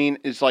so I mean,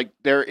 it's like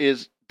there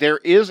is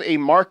a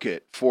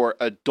market for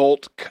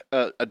adult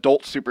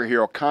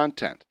superhero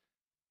content,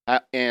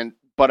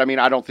 but I mean,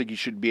 I don't think you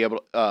should be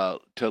able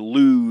to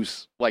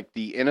lose like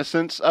the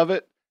innocence of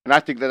it, and I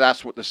think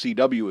that's what the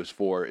CW is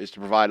for, is to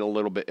provide a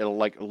little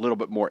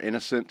bit more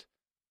innocent,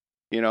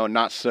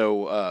 not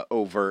so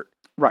overt.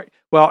 Right.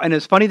 Well, and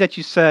it's funny that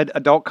you said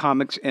adult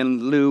comics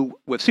in lieu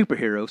with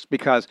superheroes,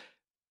 because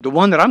the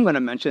one that I'm going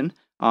to mention,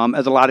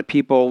 as a lot of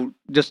people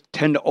just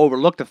tend to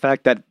overlook the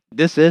fact that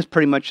this is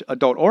pretty much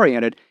adult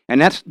oriented, and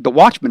that's The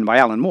Watchmen by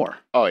Alan Moore.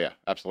 Oh yeah,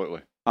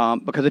 absolutely.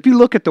 Because if you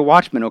look at The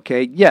Watchmen,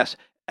 okay, yes,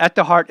 at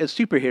the heart is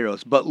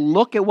superheroes, but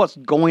look at what's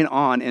going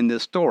on in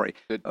this story.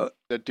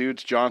 The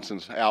dude's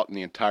Johnson's out in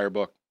the entire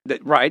book.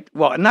 Right.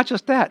 Well, and not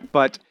just that,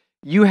 but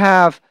you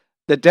have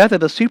the death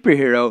of a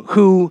superhero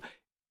who,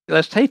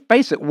 let's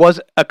face it, was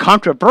a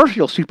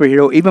controversial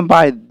superhero even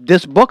by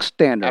this book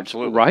standards.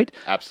 Absolutely. Right?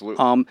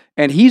 Absolutely.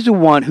 And he's the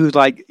one who's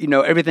like,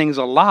 everything's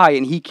a lie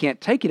and he can't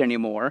take it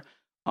anymore.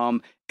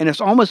 And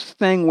it's almost a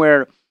thing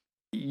where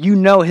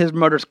his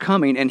murder's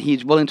coming and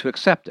he's willing to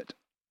accept it.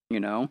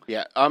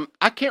 Yeah.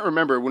 I can't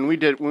remember when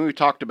we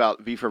talked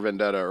about V for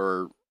Vendetta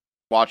or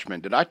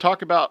Watchmen. Did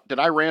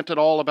I rant at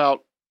all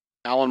about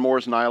Alan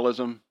Moore's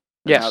nihilism?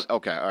 Yes.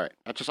 Okay. All right.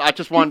 I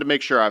just wanted to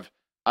make sure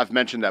I've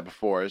mentioned that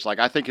before. It's like,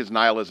 I think his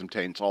nihilism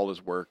taints all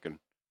his work. And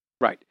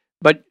right.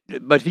 But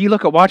if you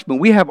look at Watchmen,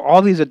 we have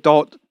all these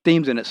adult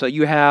themes in it. So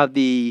you have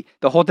the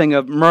whole thing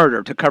of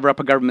murder to cover up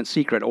a government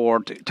secret,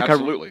 or to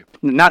absolutely cover,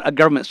 not a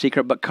government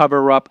secret, but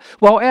cover up.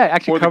 Well, yeah,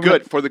 actually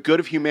for the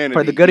good of humanity.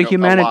 For the good of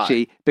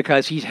humanity,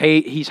 because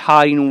he's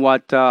hiding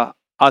what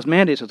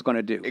Ozymandias is going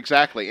to do.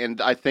 Exactly,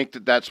 and I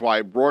think that's why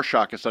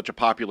Rorschach is such a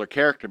popular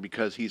character,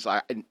 because he's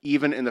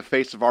even in the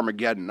face of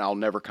Armageddon, I'll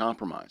never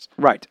compromise.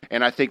 Right,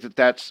 and I think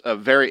that's a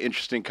very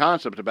interesting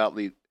concept about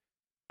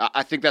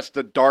I think that's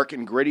the dark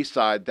and gritty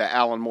side that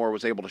Alan Moore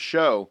was able to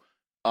show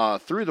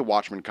through the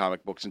Watchmen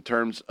comic books, in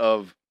terms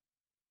of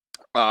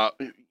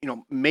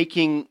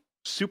making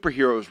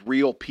superheroes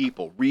real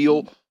people,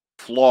 real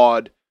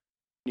flawed,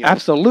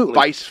 absolutely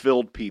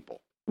vice-filled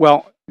people.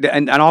 Well,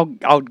 and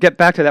I'll get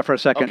back to that for a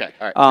second. Okay,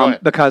 all right, go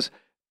ahead. Because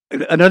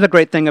another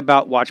great thing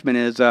about Watchmen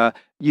is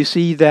you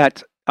see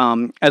that,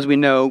 as we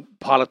know,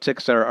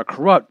 politics are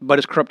corrupt, but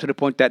it's corrupt to the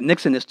point that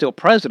Nixon is still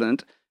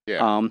president.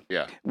 Yeah.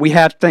 We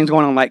have things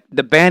going on like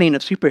the banning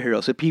of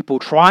superheroes, so people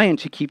trying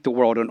to keep the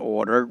world in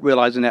order,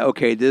 realizing that,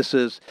 okay, this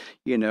is,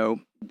 in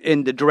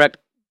the direct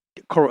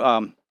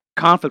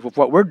conflict with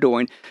what we're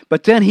doing.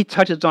 But then he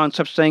touches on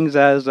such things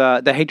as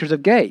the hatreds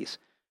of gays.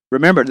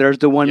 Remember, there's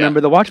the one member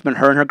of the Watchmen,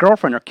 her and her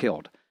girlfriend are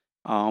killed.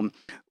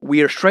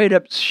 We are straight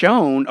up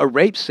shown a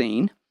rape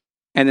scene,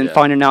 and then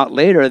finding out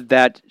later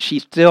that she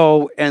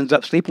still ends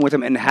up sleeping with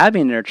him and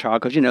having their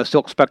child, because,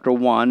 Silk Spectre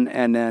 1,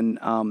 and then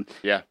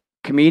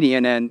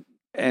Comedian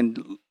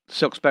and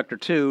Silk Spectre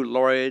 2,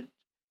 Laurie,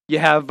 you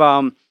have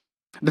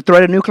the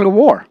threat of nuclear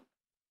war.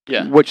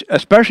 Yeah. Which,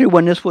 especially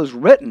when this was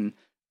written,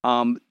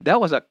 that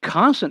was a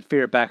constant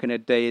fear back in the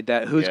day,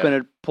 that who's going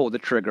to pull the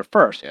trigger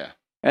first. Yeah.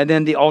 And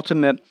then the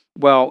ultimate,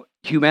 well,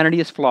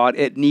 humanity is flawed,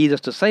 it needs us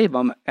to save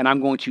them, and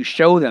I'm going to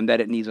show them that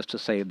it needs us to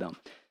save them.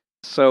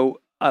 So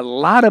a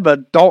lot of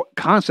adult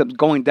concepts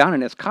going down in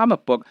this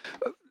comic book.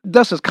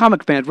 Thus, as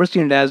comic fans, we're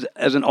seeing it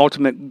as an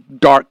ultimate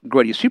dark,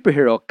 gritty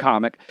superhero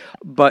comic.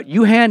 But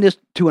you hand this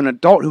to an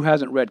adult who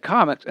hasn't read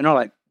comics, and they're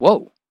like,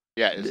 "Whoa,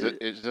 yeah,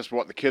 is this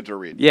what the kids are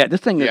reading?" Yeah,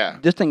 this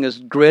thing is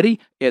gritty.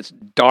 It's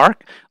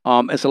dark.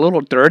 It's a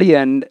little dirty.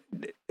 And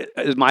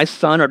is my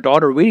son or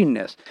daughter reading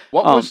this?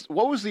 What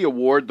was the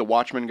award the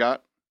Watchmen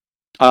got?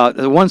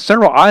 The one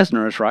Central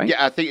Eisner's, right?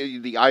 Yeah, I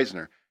think the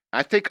Eisner.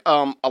 I think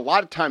a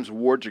lot of times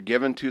awards are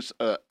given to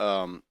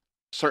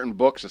certain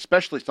books,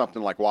 especially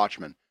something like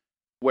Watchmen,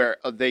 where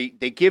they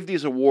give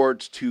these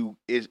awards to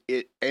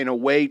in a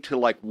way to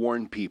like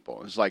warn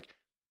people. It's like,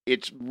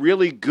 it's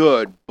really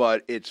good,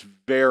 but it's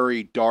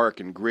very dark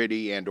and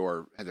gritty, and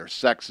or there's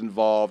sex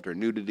involved or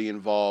nudity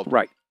involved,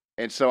 right?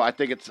 And so I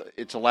think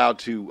it's allowed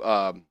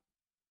to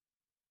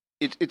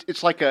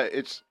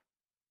it's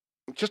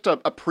just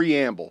a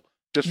preamble,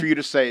 just for you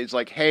to say, it's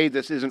like, hey,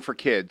 this isn't for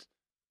kids.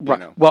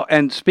 Right. Well,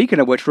 and speaking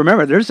of which,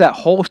 remember, there's that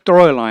whole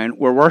storyline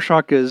where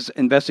Rorschach is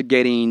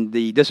investigating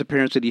the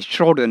disappearance of these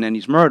children and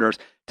these murders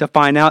to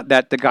find out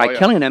that the guy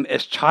killing them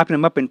is chopping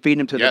them up and feeding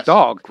them to the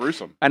dog.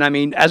 Gruesome. And I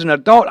mean, as an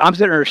adult, I'm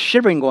sitting there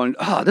shivering, going,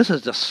 "Oh, this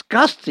is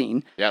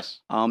disgusting." Yes.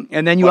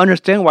 And then you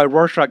understand why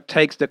Rorschach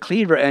takes the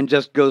cleaver and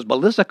just goes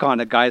ballistic on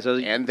the guy.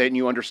 And then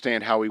you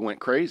understand how he went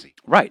crazy.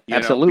 Right.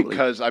 Absolutely.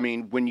 Because I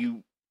mean,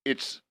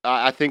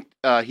 I think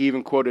he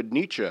even quoted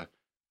Nietzsche.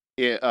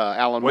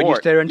 Alan Moore. When you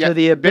stare into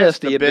the abyss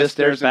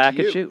stares back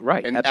at you.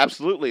 Right. And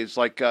absolutely. It's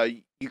like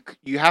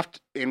you have to,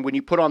 and when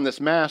you put on this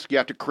mask, you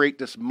have to create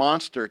this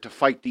monster to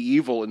fight the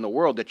evil in the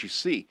world that you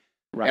see.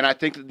 Right. And I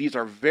think that these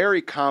are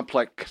very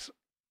complex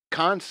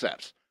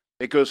concepts.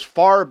 It goes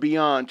far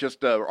beyond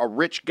just a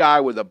rich guy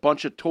with a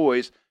bunch of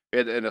toys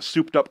and a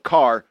souped-up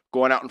car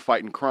going out and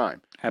fighting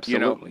crime.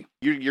 Absolutely.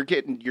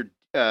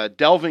 You're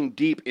delving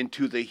deep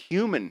into the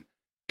human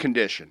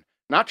condition,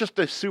 not just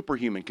the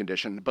superhuman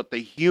condition, but the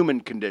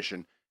human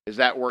condition. Is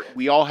that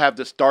we all have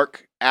this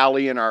dark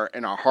alley in our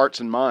hearts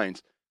and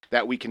minds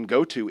that we can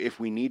go to if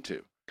we need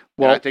to.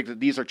 Well, and I think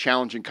that these are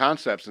challenging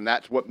concepts, and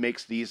that's what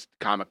makes these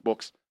comic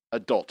books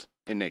adult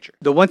in nature.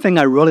 The one thing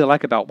I really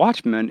like about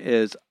Watchmen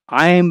is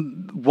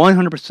I'm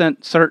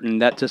 100% certain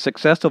that the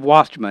success of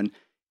Watchmen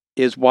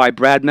is why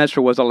Brad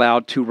Meltzer was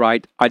allowed to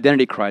write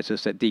Identity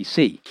Crisis at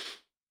DC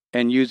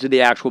and use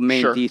the actual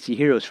main DC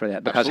heroes for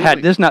that. Because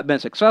had this not been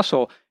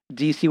successful,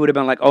 DC would have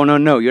been like, oh,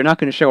 no, you're not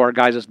going to show our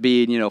guys as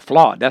being,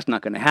 flawed. That's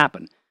not going to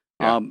happen.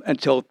 Yeah.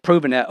 Until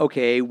proven that,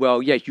 okay,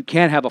 well, yes, you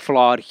can have a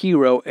flawed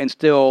hero and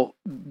still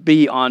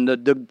be on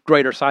the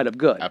greater side of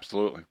good.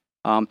 Absolutely.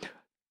 All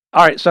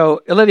right,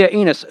 so Olivia,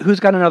 Enos, who's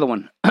got another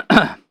one?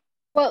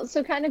 Well,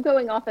 so kind of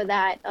going off of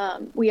that,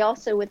 we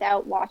also,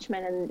 without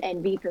Watchmen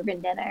and V for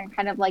Vendetta,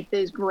 kind of like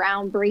those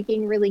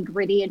groundbreaking, really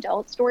gritty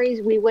adult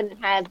stories, we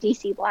wouldn't have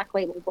DC Black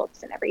Label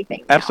books and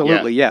everything now.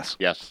 Absolutely, yes.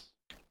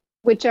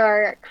 Which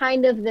are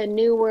kind of the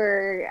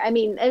newer, I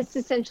mean, it's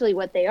essentially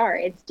what they are.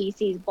 It's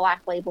DC's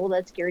Black Label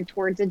that's geared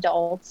towards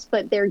adults,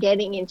 but they're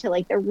getting into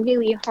like the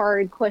really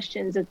hard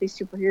questions that these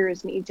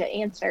superheroes need to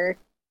answer.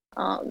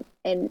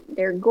 And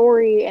they're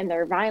gory and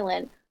they're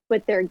violent,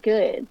 but they're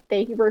good.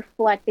 They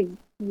reflect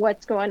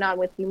what's going on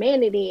with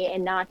humanity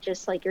and not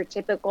just like your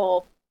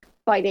typical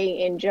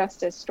fighting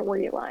injustice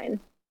storyline.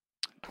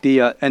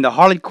 And the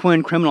Harley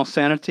Quinn Criminal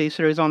Sanity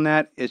series on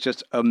that is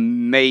just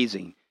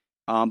amazing.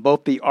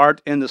 Both the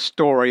art and the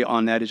story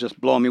on that is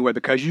just blowing me away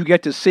because you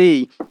get to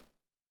see,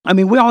 I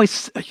mean, we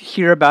always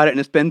hear about it and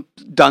it's been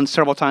done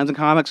several times in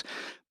comics,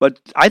 but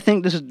I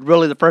think this is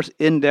really the first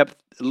in-depth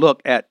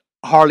look at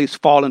Harley's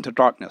fall into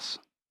darkness.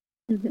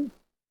 Mm-hmm.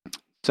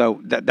 So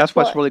that's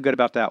what's really good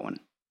about that one.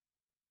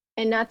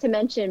 And not to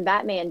mention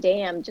Batman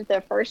Damned,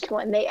 the first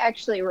one, they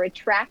actually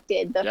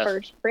retracted the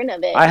first print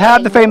of it. I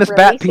have the famous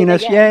bat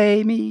penis,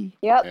 yay me.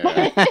 Yep.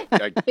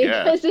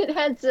 Because it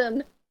had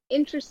some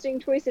interesting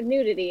choice of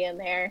nudity in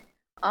there.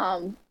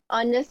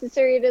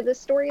 Unnecessary to the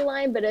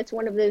storyline, but it's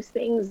one of those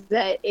things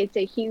that it's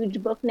a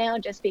huge book now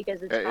just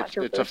because it's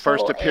controversial. It's a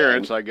first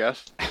appearance, I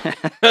guess.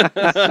 Sort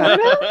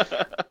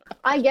of.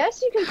 I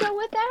guess you could go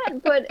with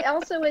that, but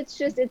also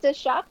it's a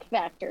shock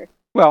factor.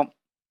 Well,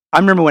 I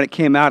remember when it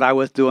came out, I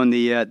was doing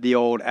the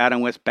old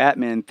Adam West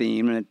Batman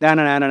theme,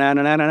 Batwang.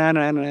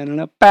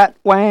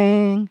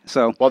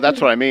 So, well,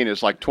 that's what I mean.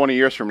 It's like 20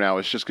 years from now,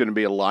 it's just going to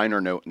be a liner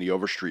note in the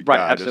Overstreet Guide.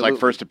 Right, absolutely. It's like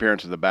first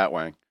appearance of the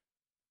Batwang.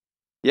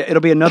 Yeah,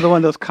 it'll be another one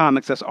of those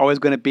comics that's always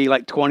going to be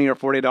like $20 or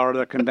 $40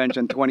 at a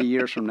convention 20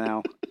 years from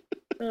now.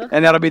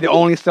 And that'll be the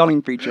only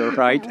selling feature,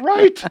 right?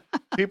 Right.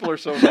 People are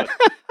so nuts.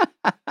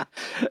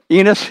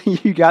 Enos,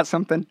 you got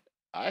something?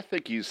 I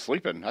think he's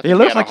sleeping. He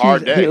looks like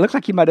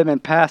he might have been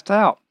passed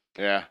out.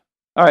 Yeah.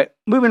 All right,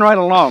 moving right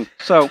along.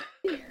 So,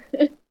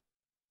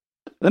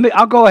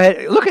 I'll go ahead.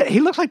 He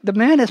looks like the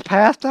man is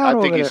passed out.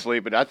 I think he's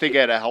sleeping. I think he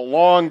had a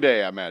long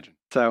day, I imagine.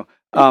 So,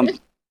 one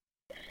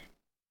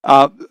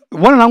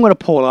I'm going to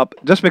pull up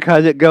just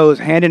because it goes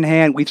hand in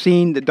hand. We've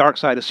seen the dark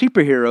side of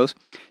superheroes.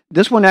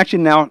 This one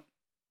actually now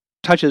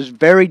touches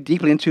very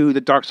deeply into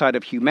the dark side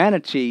of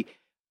humanity,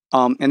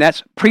 and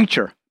that's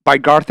Preacher by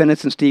Garth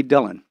Ennis and Steve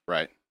Dillon.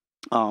 Right.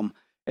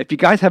 If you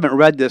guys haven't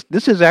read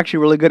this is actually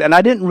really good. And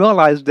I didn't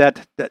realize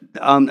that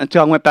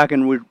until I went back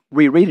and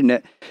rereading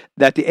it,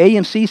 that the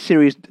AMC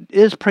series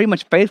is pretty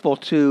much faithful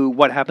to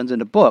what happens in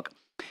the book.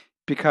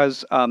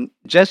 Because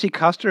Jesse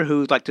Custer,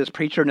 who's like this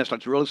preacher in this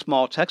like really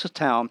small Texas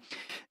town,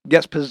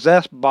 gets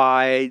possessed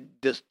by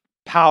this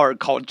power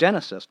called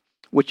Genesis,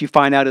 which you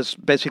find out is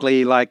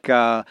basically like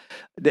the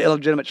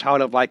illegitimate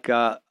child of like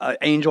an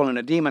angel and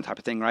a demon type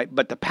of thing, right?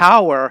 But the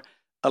power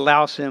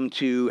allows him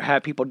to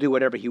have people do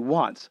whatever he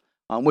wants.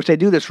 Which they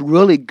do this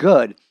really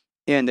good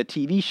in the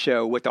TV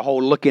show with the whole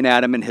looking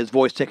at him and his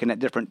voice taking a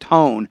different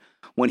tone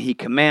when he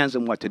commands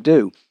them what to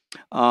do.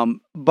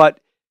 But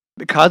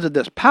because of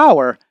this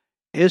power,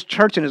 his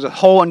church and his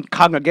whole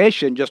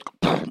congregation just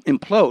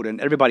implode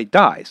and everybody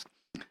dies.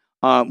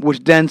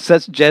 Which then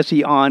sets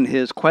Jesse on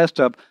his quest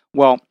of,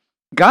 well,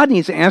 God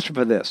needs to answer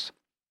for this.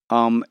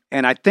 And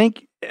I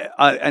think,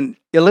 and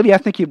Olivia, I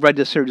think you've read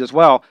this series as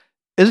well.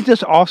 Isn't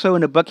this also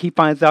in the book he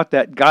finds out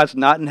that God's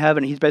not in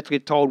heaven? He's basically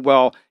told,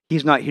 well,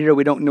 he's not here.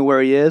 We don't know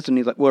where he is. And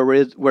he's like, where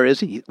is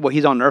he? Well,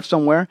 he's on Earth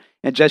somewhere.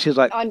 And Jesse's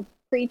like... On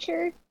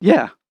Preacher?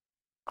 Yeah.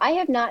 I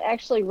have not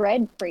actually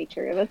read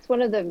Preacher. That's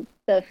one of the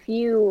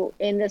few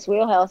in this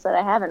wheelhouse that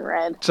I haven't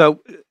read.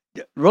 So,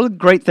 really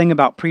great thing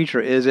about Preacher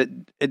is it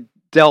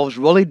delves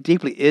really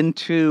deeply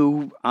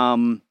into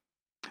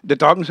the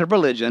darkness of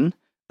religion.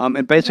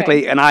 And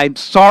basically, and I'm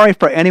sorry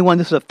for anyone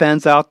this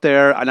offends out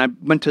there, and I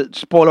meant to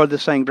spoiler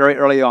this thing very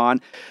early on,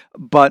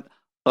 but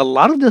a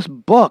lot of this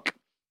book,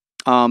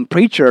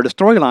 Preacher, the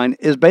storyline,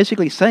 is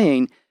basically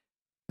saying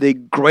the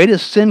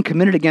greatest sin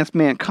committed against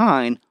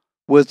mankind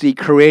was the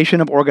creation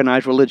of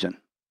organized religion.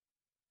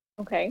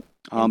 Okay.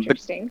 But-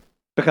 Interesting.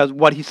 Because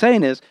what he's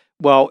saying is,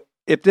 well,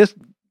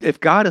 if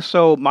God is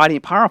so mighty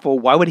and powerful,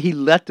 why would he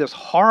let this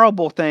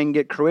horrible thing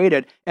get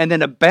created and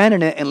then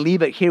abandon it and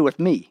leave it here with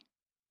me?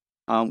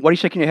 What are you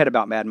shaking your head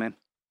about, Madman?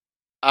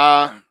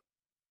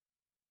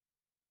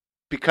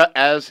 Because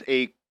as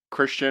a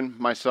Christian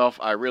myself,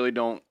 I really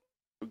don't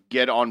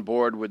get on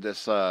board with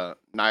this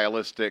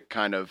nihilistic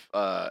kind of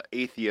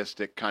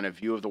atheistic kind of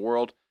view of the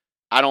world.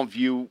 I don't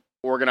view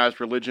organized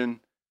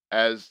religion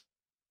as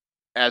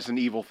an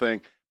evil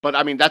thing. But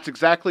I mean, that's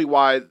exactly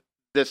why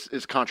this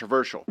is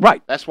controversial.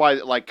 Right. That's why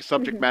like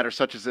subject matter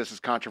such as this is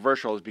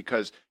controversial, is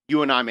because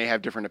you and I may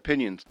have different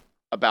opinions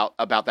about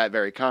that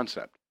very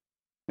concept.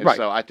 And Right.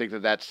 so I think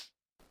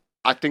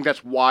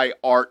that's why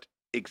art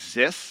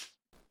exists,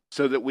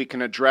 so that we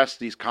can address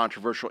these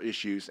controversial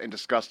issues and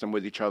discuss them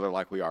with each other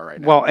like we are right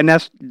now. Well, and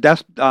that's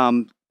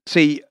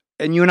see,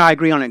 and you and I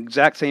agree on the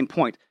exact same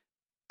point.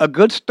 A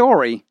good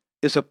story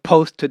is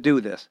supposed to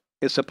do this.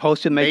 It's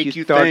supposed to make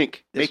you start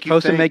think. It's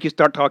supposed to make you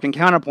start talking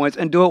counterpoints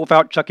and do it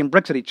without chucking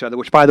bricks at each other.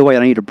 Which, by the way,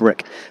 I need a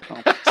brick.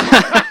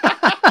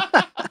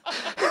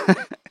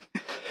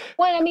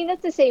 Well, I mean,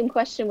 that's the same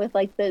question with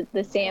like the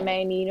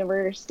Sandman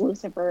universe,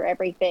 Lucifer,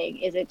 everything.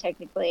 Is it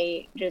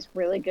technically just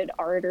really good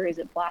art, or is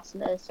it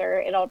blasphemous, or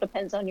it all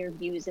depends on your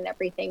views and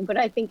everything. But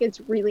I think it's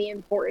really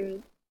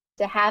important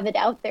to have it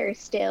out there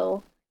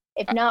still,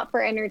 if not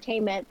for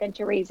entertainment, then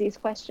to raise these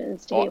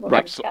questions to be able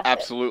to discuss it.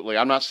 Absolutely.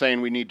 I'm not saying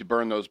we need to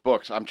burn those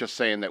books. I'm just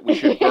saying that we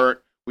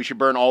should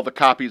burn all the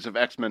copies of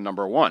X-Men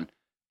 #1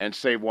 and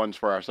save ones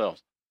for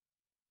ourselves.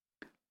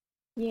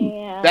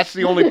 Yeah. That's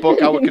the only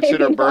book I would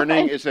consider Maybe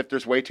burning, not. is if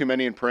there's way too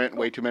many in print,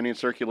 way too many in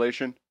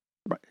circulation.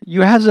 Right.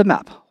 You have the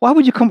map. Why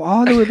would you come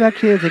all the way back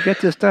here to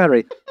get this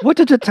diary? What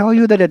did it tell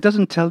you that it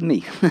doesn't tell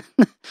me?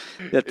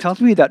 It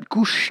tells me that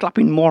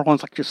goose-slapping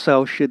morons like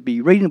yourself should be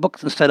reading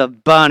books instead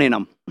of burning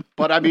them.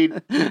 But I mean,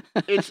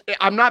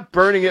 I'm not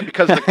burning it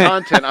because of the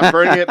content. I'm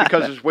burning it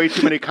because there's way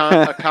too many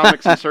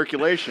comics in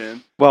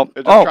circulation. Well,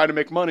 They're trying to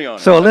make money on it.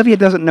 So Olivia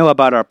doesn't know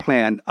about our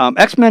plan.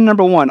 X-Men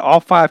 #1,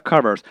 all 5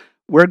 covers.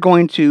 We're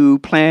going to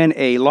plan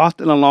a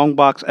Lost in a Long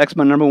Box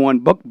X-Men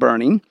 #1 book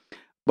burning,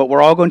 but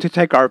we're all going to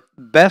take our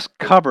best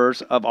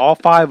covers of all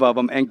 5 of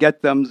them and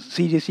get them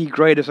CGC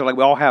graded, so like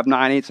we all have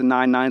 9/8 and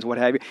 9/9s, what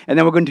have you, and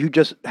then we're going to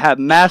just have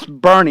mass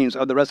burnings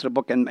of the rest of the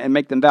book and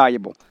make them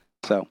valuable.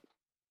 So.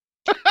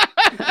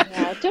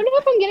 Yeah, don't know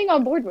if I'm getting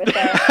on board with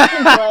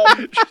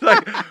that. She's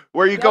like,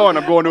 where are you going?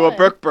 I'm going to a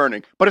book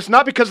burning. But it's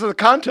not because of the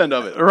content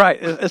of it. Right.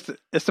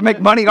 It's to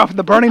make money off of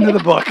the burning of the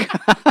book.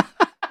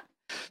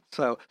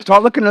 So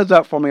start looking those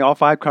up for me. All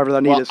 5 covers I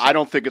need. Well, I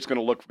don't think it's going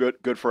to look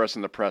good for us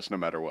in the press, no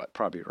matter what.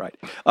 Probably right.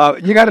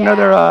 You got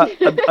another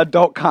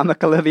adult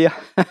comic, Olivia?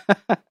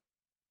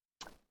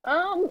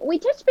 We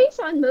touched base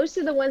on most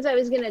of the ones I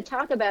was going to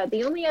talk about.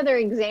 The only other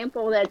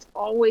example that's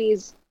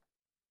always,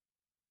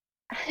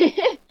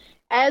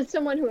 as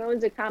someone who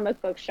owns a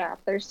comic book shop,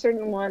 there's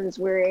certain ones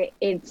where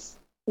it's,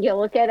 you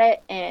look at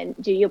it and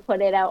do you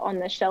put it out on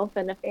the shelf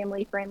in a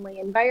family-friendly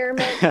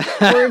environment,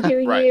 or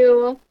do Right.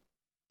 you?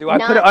 Do I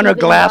Not put it under even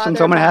glass and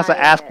bother someone has to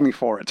buying ask it. me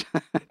for it?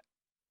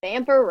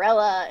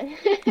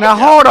 Vampirella. Now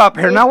hold up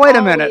here. Now wait a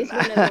It's minute.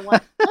 always one of the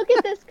ones. Look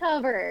at this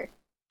cover.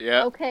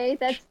 Yeah, Okay,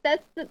 that's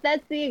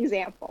the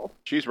example.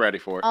 she's ready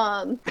for it.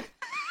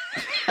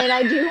 And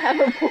I do have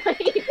a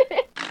point.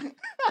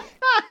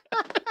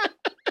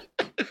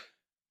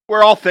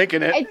 We're all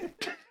thinking it.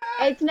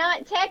 It's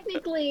not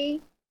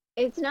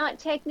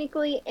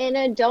technically an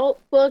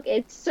adult book.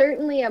 It's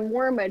certainly a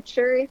more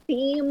mature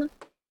theme,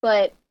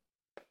 but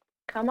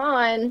come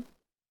on.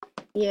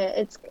 Yeah,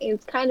 it's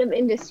kind of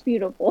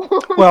indisputable.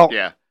 Well,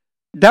 Yeah.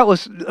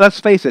 let's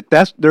face it,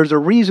 there's a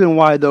reason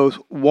why those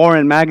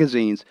Warren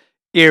magazines,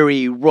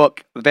 Eerie,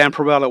 Rook,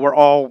 Vampirella, were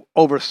all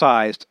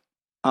oversized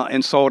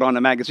and sold on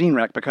the magazine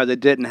rack, because it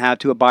didn't have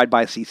to abide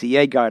by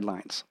CCA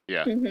guidelines.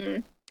 Yeah,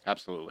 Mhm.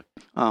 absolutely.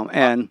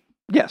 And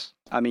yes,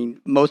 I mean,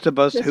 most of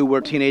us This- who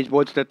were teenage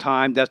boys at the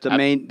time, that's the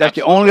Ab- that's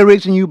the absolutely. only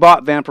reason you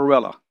bought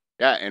Vampirella.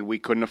 Yeah, and we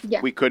couldn't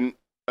Yeah.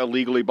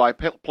 illegally buy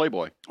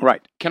Playboy.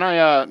 Right. Can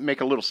I make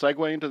a little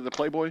segue into the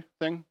Playboy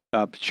thing?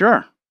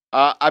 Sure.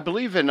 I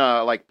believe in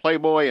like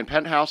Playboy and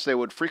Penthouse, they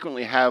would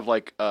frequently have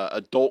like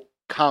adult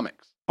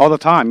comics. All the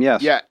time,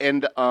 yes. Yeah,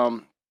 and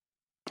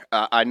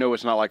I know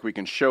it's not like we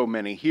can show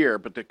many here,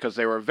 but because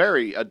they were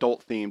very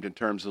adult themed in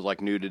terms of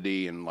like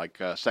nudity and like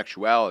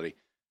sexuality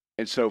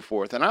and so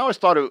forth. And I always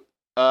thought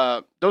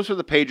those are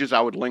the pages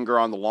I would linger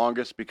on the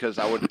longest, because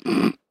I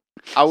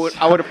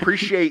would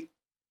appreciate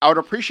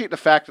the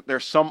fact that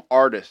there's some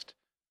artist,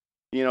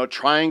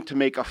 trying to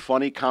make a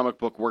funny comic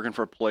book working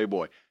for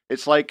Playboy.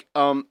 It's like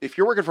if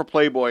you're working for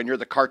Playboy and you're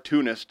the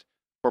cartoonist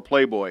for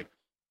Playboy,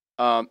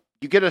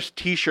 you get a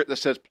T-shirt that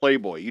says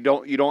Playboy. You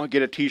don't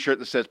get a T-shirt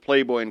that says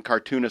Playboy and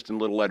cartoonist in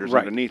little letters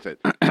Right. underneath it.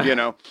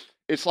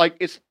 It's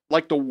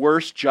like the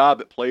worst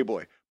job at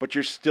Playboy. but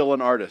you're still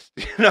an artist.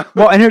 You know,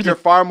 Well, and here's you're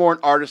far more an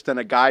artist than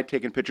a guy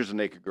taking pictures of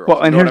naked girls. Well,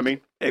 You and know what I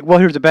mean?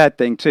 here's the bad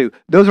thing too.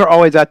 Those are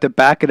always at the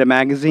back of the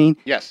magazine.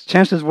 Yes.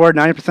 Chances were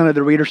 90% of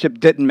the readership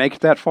didn't make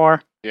it that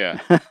far. Yeah.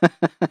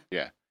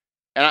 Yeah.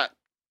 And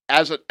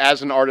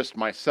as an artist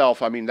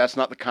myself, I mean, that's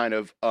not the kind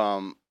of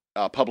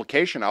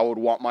publication I would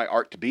want my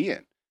art to be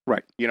in.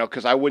 Right. You know,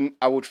 because I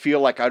would feel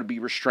like I'd be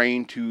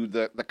restrained to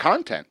the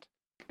content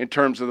in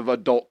terms of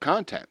adult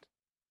content.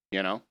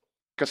 You know,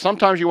 because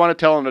sometimes you want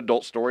to tell an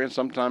adult story, and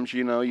sometimes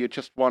you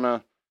just want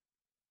to,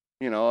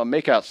 a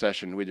makeout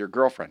session with your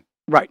girlfriend,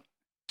 Right.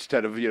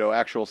 instead of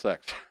actual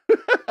sex.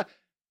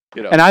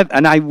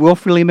 And I will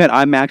freely admit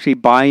I'm actually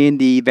buying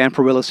the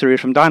Vampirilla series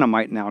from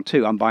Dynamite now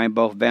too. I'm buying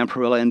both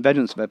Vampirilla and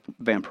Vengeance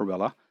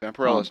Vampirilla.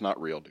 Vampirilla is not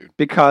real, dude.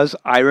 Because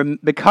I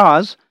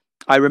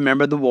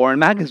remember the Warren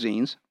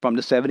magazines from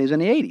the 70s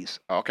and the 80s.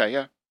 Okay,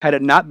 yeah. Had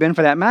it not been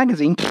for that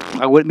magazine,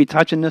 I wouldn't be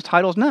touching those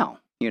titles now.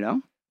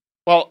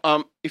 Well,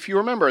 if you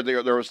remember,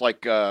 there was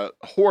like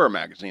horror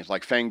magazines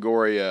like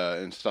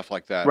Fangoria and stuff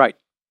like that. Right.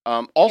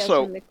 Also,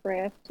 Tales from the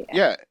Crypt,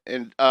 yeah,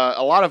 and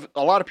a lot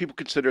of people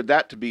considered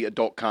that to be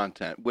adult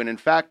content, when in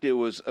fact it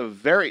was a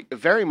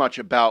very much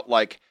about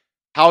like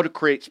how to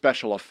create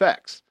special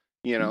effects.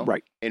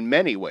 Right. In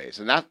many ways,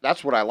 and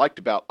that's what I liked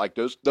about like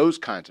those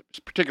kinds of,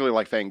 particularly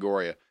like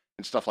Fangoria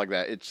and stuff like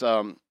that. It's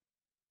and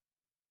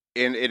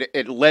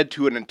it led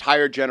to an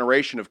entire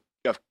generation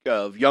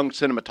of young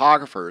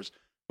cinematographers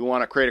who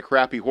want to create a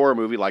crappy horror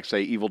movie like,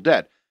 say, Evil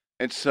Dead.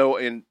 And so,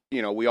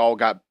 we all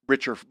got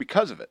richer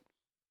because of it.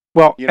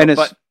 Well, and it's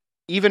but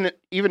even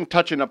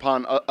touching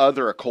upon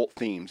other occult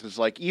themes is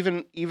like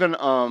even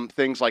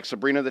things like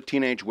Sabrina the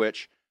Teenage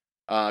Witch,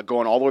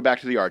 going all the way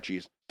back to the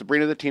Archies,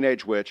 Sabrina the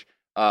Teenage Witch,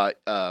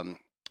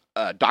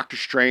 Doctor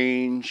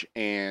Strange,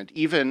 and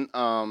even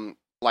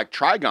like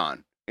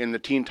Trigon in the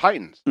Teen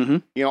Titans.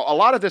 Mm-hmm. A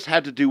lot of this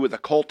had to do with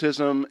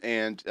occultism,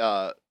 and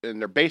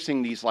they're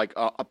basing these like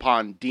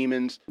upon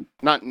demons,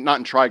 not in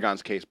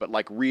Trigon's case, but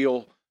like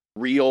real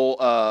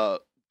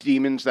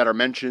demons that are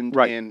mentioned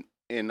Right. in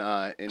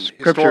Scriptures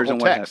historical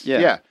and what texts.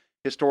 have- yeah.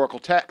 Historical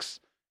texts.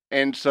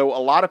 And so a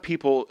lot of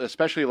people,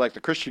 especially like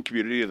the Christian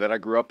community that I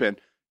grew up in,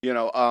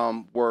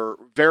 were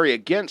very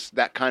against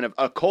that kind of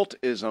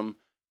occultism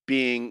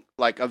being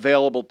like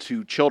available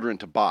to children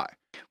to buy.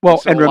 well,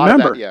 So and a lot of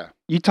remember, that,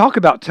 you talk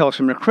about Tales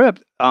from the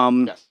Crypt.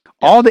 yes,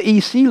 All the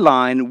EC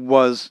line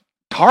was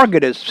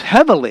targeted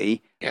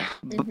heavily yeah,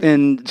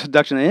 in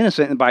Seduction of the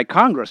Innocent by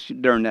Congress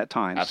during that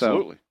time.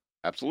 absolutely.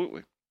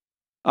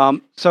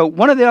 So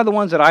one of the other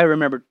ones that I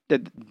remember,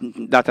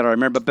 not that I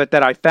remember, but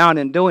that I found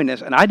in doing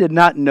this, and I did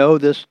not know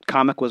this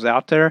comic was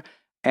out there,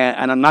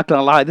 and I'm not going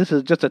to lie, this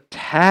is just a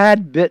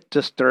tad bit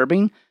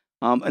disturbing.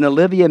 And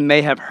Olivia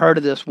may have heard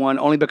of this one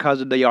only because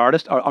of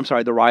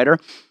the writer,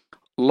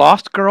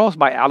 Lost Girls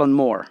by Alan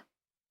Moore.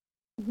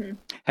 Mhm.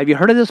 Have you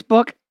heard of this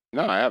book?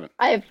 No, I haven't.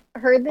 I've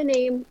heard the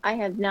name. I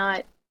have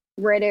not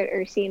read it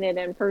or seen it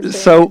in person,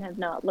 So- and have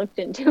not looked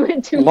into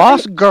it too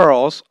Lost much.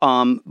 Girls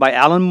by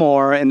Alan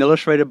Moore and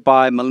illustrated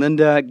by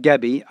Melinda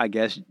Gebbie, I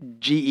guess,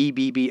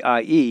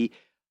 Gebbie,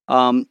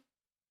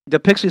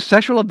 depicts the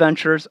sexual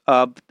adventures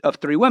of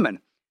three women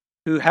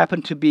who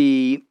happen to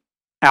be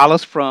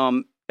Alice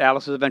from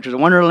Alice's Adventures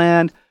in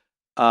Wonderland,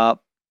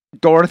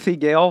 Dorothy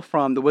Gale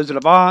from The Wizard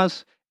of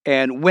Oz,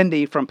 and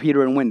Wendy from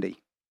Peter and Wendy.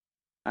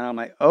 And I'm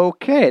like,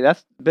 okay,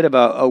 that's a bit of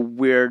a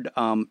weird,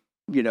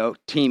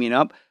 teaming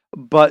up.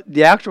 But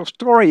the actual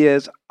story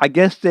is, I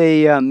guess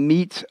they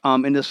meet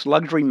in this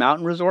luxury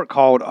mountain resort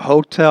called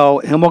Hotel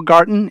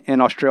Himmelgarten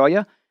in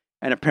Australia.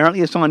 And apparently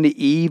it's on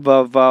the eve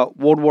of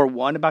World War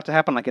I about to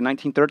happen, like in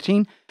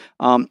 1913.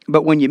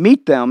 But when you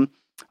meet them,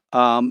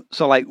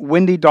 so like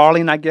Wendy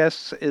Darling, I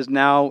guess, is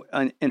now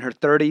in her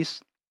 30s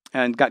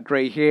and got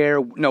gray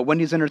hair. No,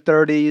 Wendy's in her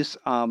 30s.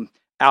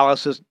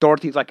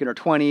 Dorothy's like in her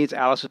 20s.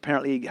 Alice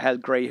apparently has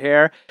gray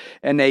hair.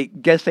 And they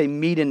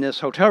meet in this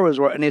hotel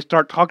resort and they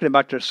start talking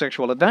about their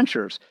sexual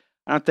adventures.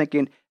 And I'm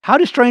thinking, how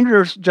do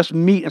strangers just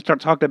meet and start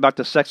talking about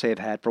the sex they've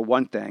had, for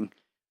one thing?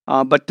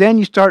 But then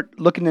you start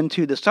looking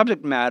into the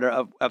subject matter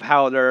of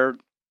how their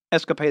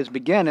escapades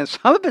begin. And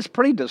some of it's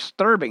pretty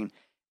disturbing.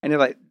 And you're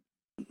like,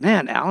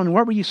 man, Alan,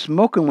 what were you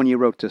smoking when you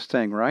wrote this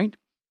thing, right?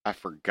 I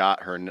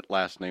forgot her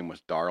last name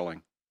was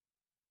Darling.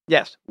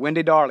 Yes,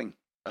 Wendy Darling.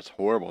 That's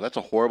horrible. That's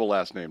a horrible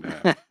last name to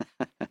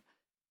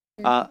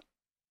have.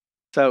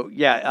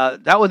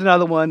 That was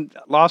another one,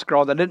 Lost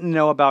Girls. I didn't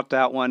know about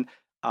that one.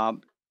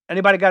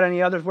 Anybody got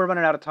any others? We're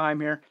running out of time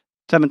here.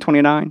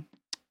 7:29.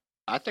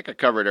 I think I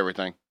covered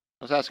everything.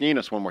 Let's ask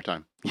Enos one more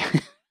time.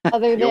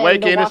 Other than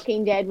awake, The Enos?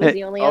 Walking Dead was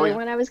the only Oh, other yeah.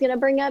 one I was going to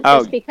bring up, Oh.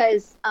 just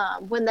because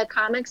when the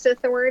Comics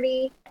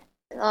Authority,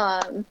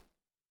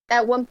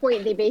 at one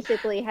point they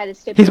basically had a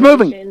He's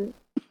moving. stipulation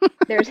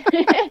there's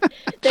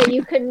that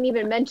you couldn't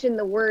even mention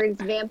the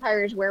words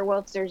vampires,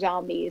 werewolves, or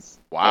zombies.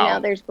 Wow. And now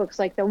there's books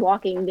like The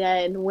Walking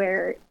Dead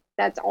where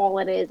that's all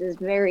it is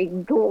very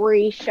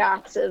gory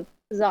shots of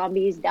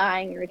zombies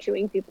dying or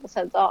chewing people's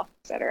heads off,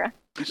 etc.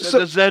 You said So-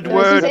 the Z So it's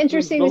word. just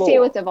interesting to see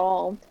what's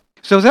evolved.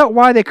 So is that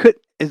why they could?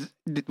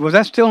 Was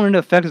that still in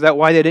effect? Is that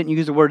why they didn't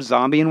use the word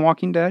zombie in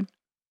Walking Dead?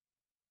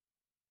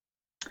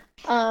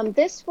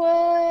 This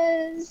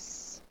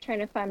was trying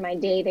to find my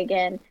date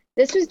again.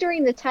 This was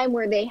during the time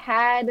where they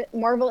had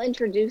Marvel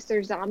introduce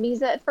their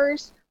zombies at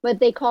first, but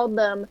they called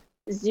them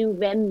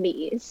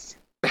zoombies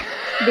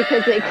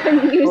because they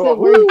couldn't use the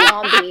word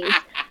zombies.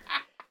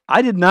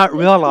 I did not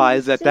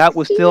realize that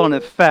was still in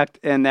effect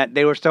and that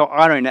they were still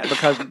honoring that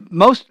because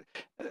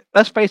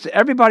let's face it,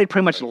 everybody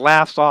pretty much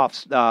laughs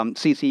off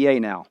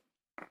CCA now.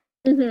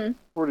 Mm-hmm.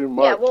 Pretty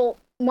much. Yeah, well,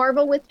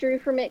 Marvel withdrew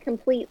from it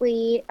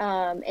completely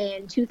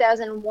in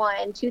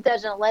 2001.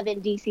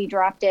 2011, DC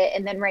dropped it,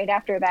 and then right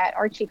after that,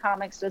 Archie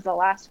Comics was the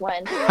last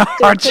one. So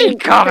Archie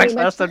Comics,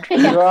 that's the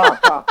pretty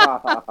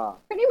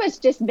much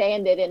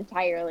disbanded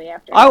entirely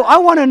after I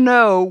want to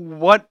know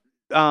what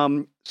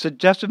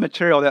suggestive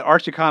material that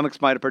Archie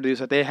Comics might have produced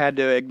that they had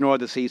to ignore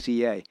the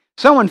CCA.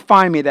 Someone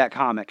find me that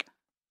comic.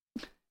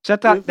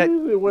 Set that.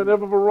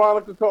 Whenever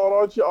Veronica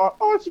called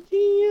Archie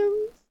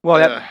Kins.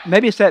 Well,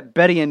 maybe it's that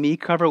Betty and Me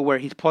cover where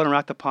he's pulling her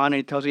out the pond and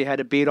he tells you he had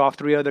to beat off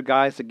 3 other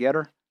guys to get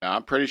her.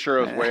 I'm pretty sure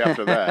it was way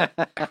after that.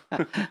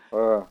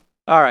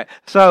 All right,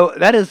 so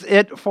that is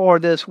it for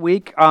this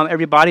week.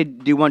 Everybody,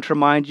 do want to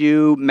remind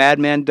you,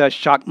 Madman does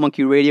Shock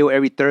Monkey Radio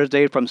every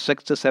Thursday from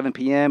 6 to 7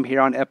 p.m.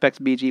 here on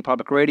FXBG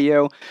Public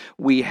Radio.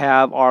 We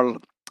have our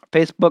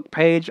Facebook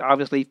page,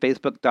 obviously,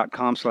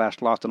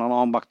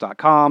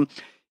 facebook.com/lostinaLongbox.com.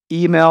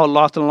 Email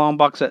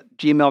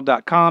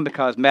lostinaLongbox@gmail.com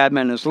because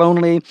Madman is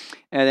lonely.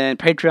 And then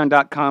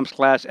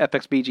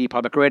patreon.com/FXBG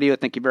Public Radio.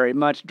 Thank you very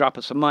much. Drop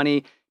us some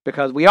money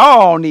because we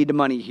all need the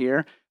money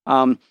here.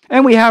 And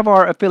we have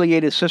our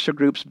affiliated sister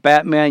groups,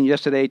 Batman,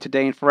 Yesterday,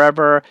 Today, and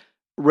Forever,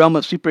 Realm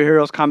of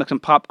Superheroes, Comics,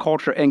 and Pop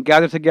Culture, and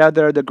Gather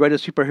Together, the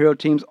greatest superhero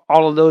teams.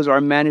 All of those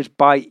are managed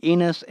by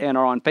Enos and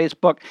are on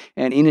Facebook.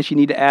 And Enos, you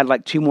need to add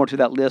like 2 more to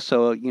that list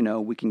so,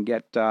 we can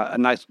get a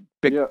nice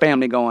big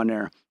family going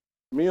there.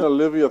 Me and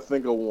Olivia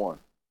think of one.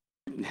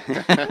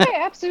 Okay,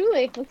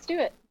 absolutely. Let's do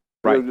it.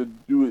 Right.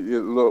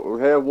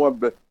 Have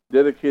one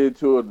dedicated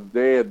to a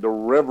dad, the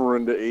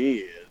Reverend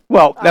Ed.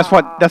 Well, that's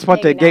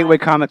what the Gateway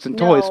Comics and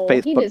Toys Facebook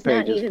page is for. He does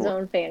not need his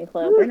own fan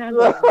club. We're not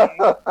going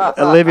there.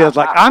 Olivia's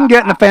like, I'm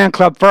getting a fan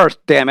club first,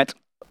 damn it.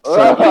 So,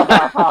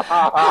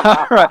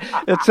 all right.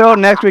 Until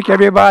next week,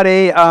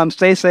 everybody.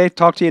 Stay safe.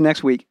 Talk to you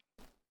next week.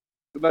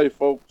 Good night,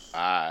 folks.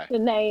 Bye.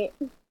 Good night.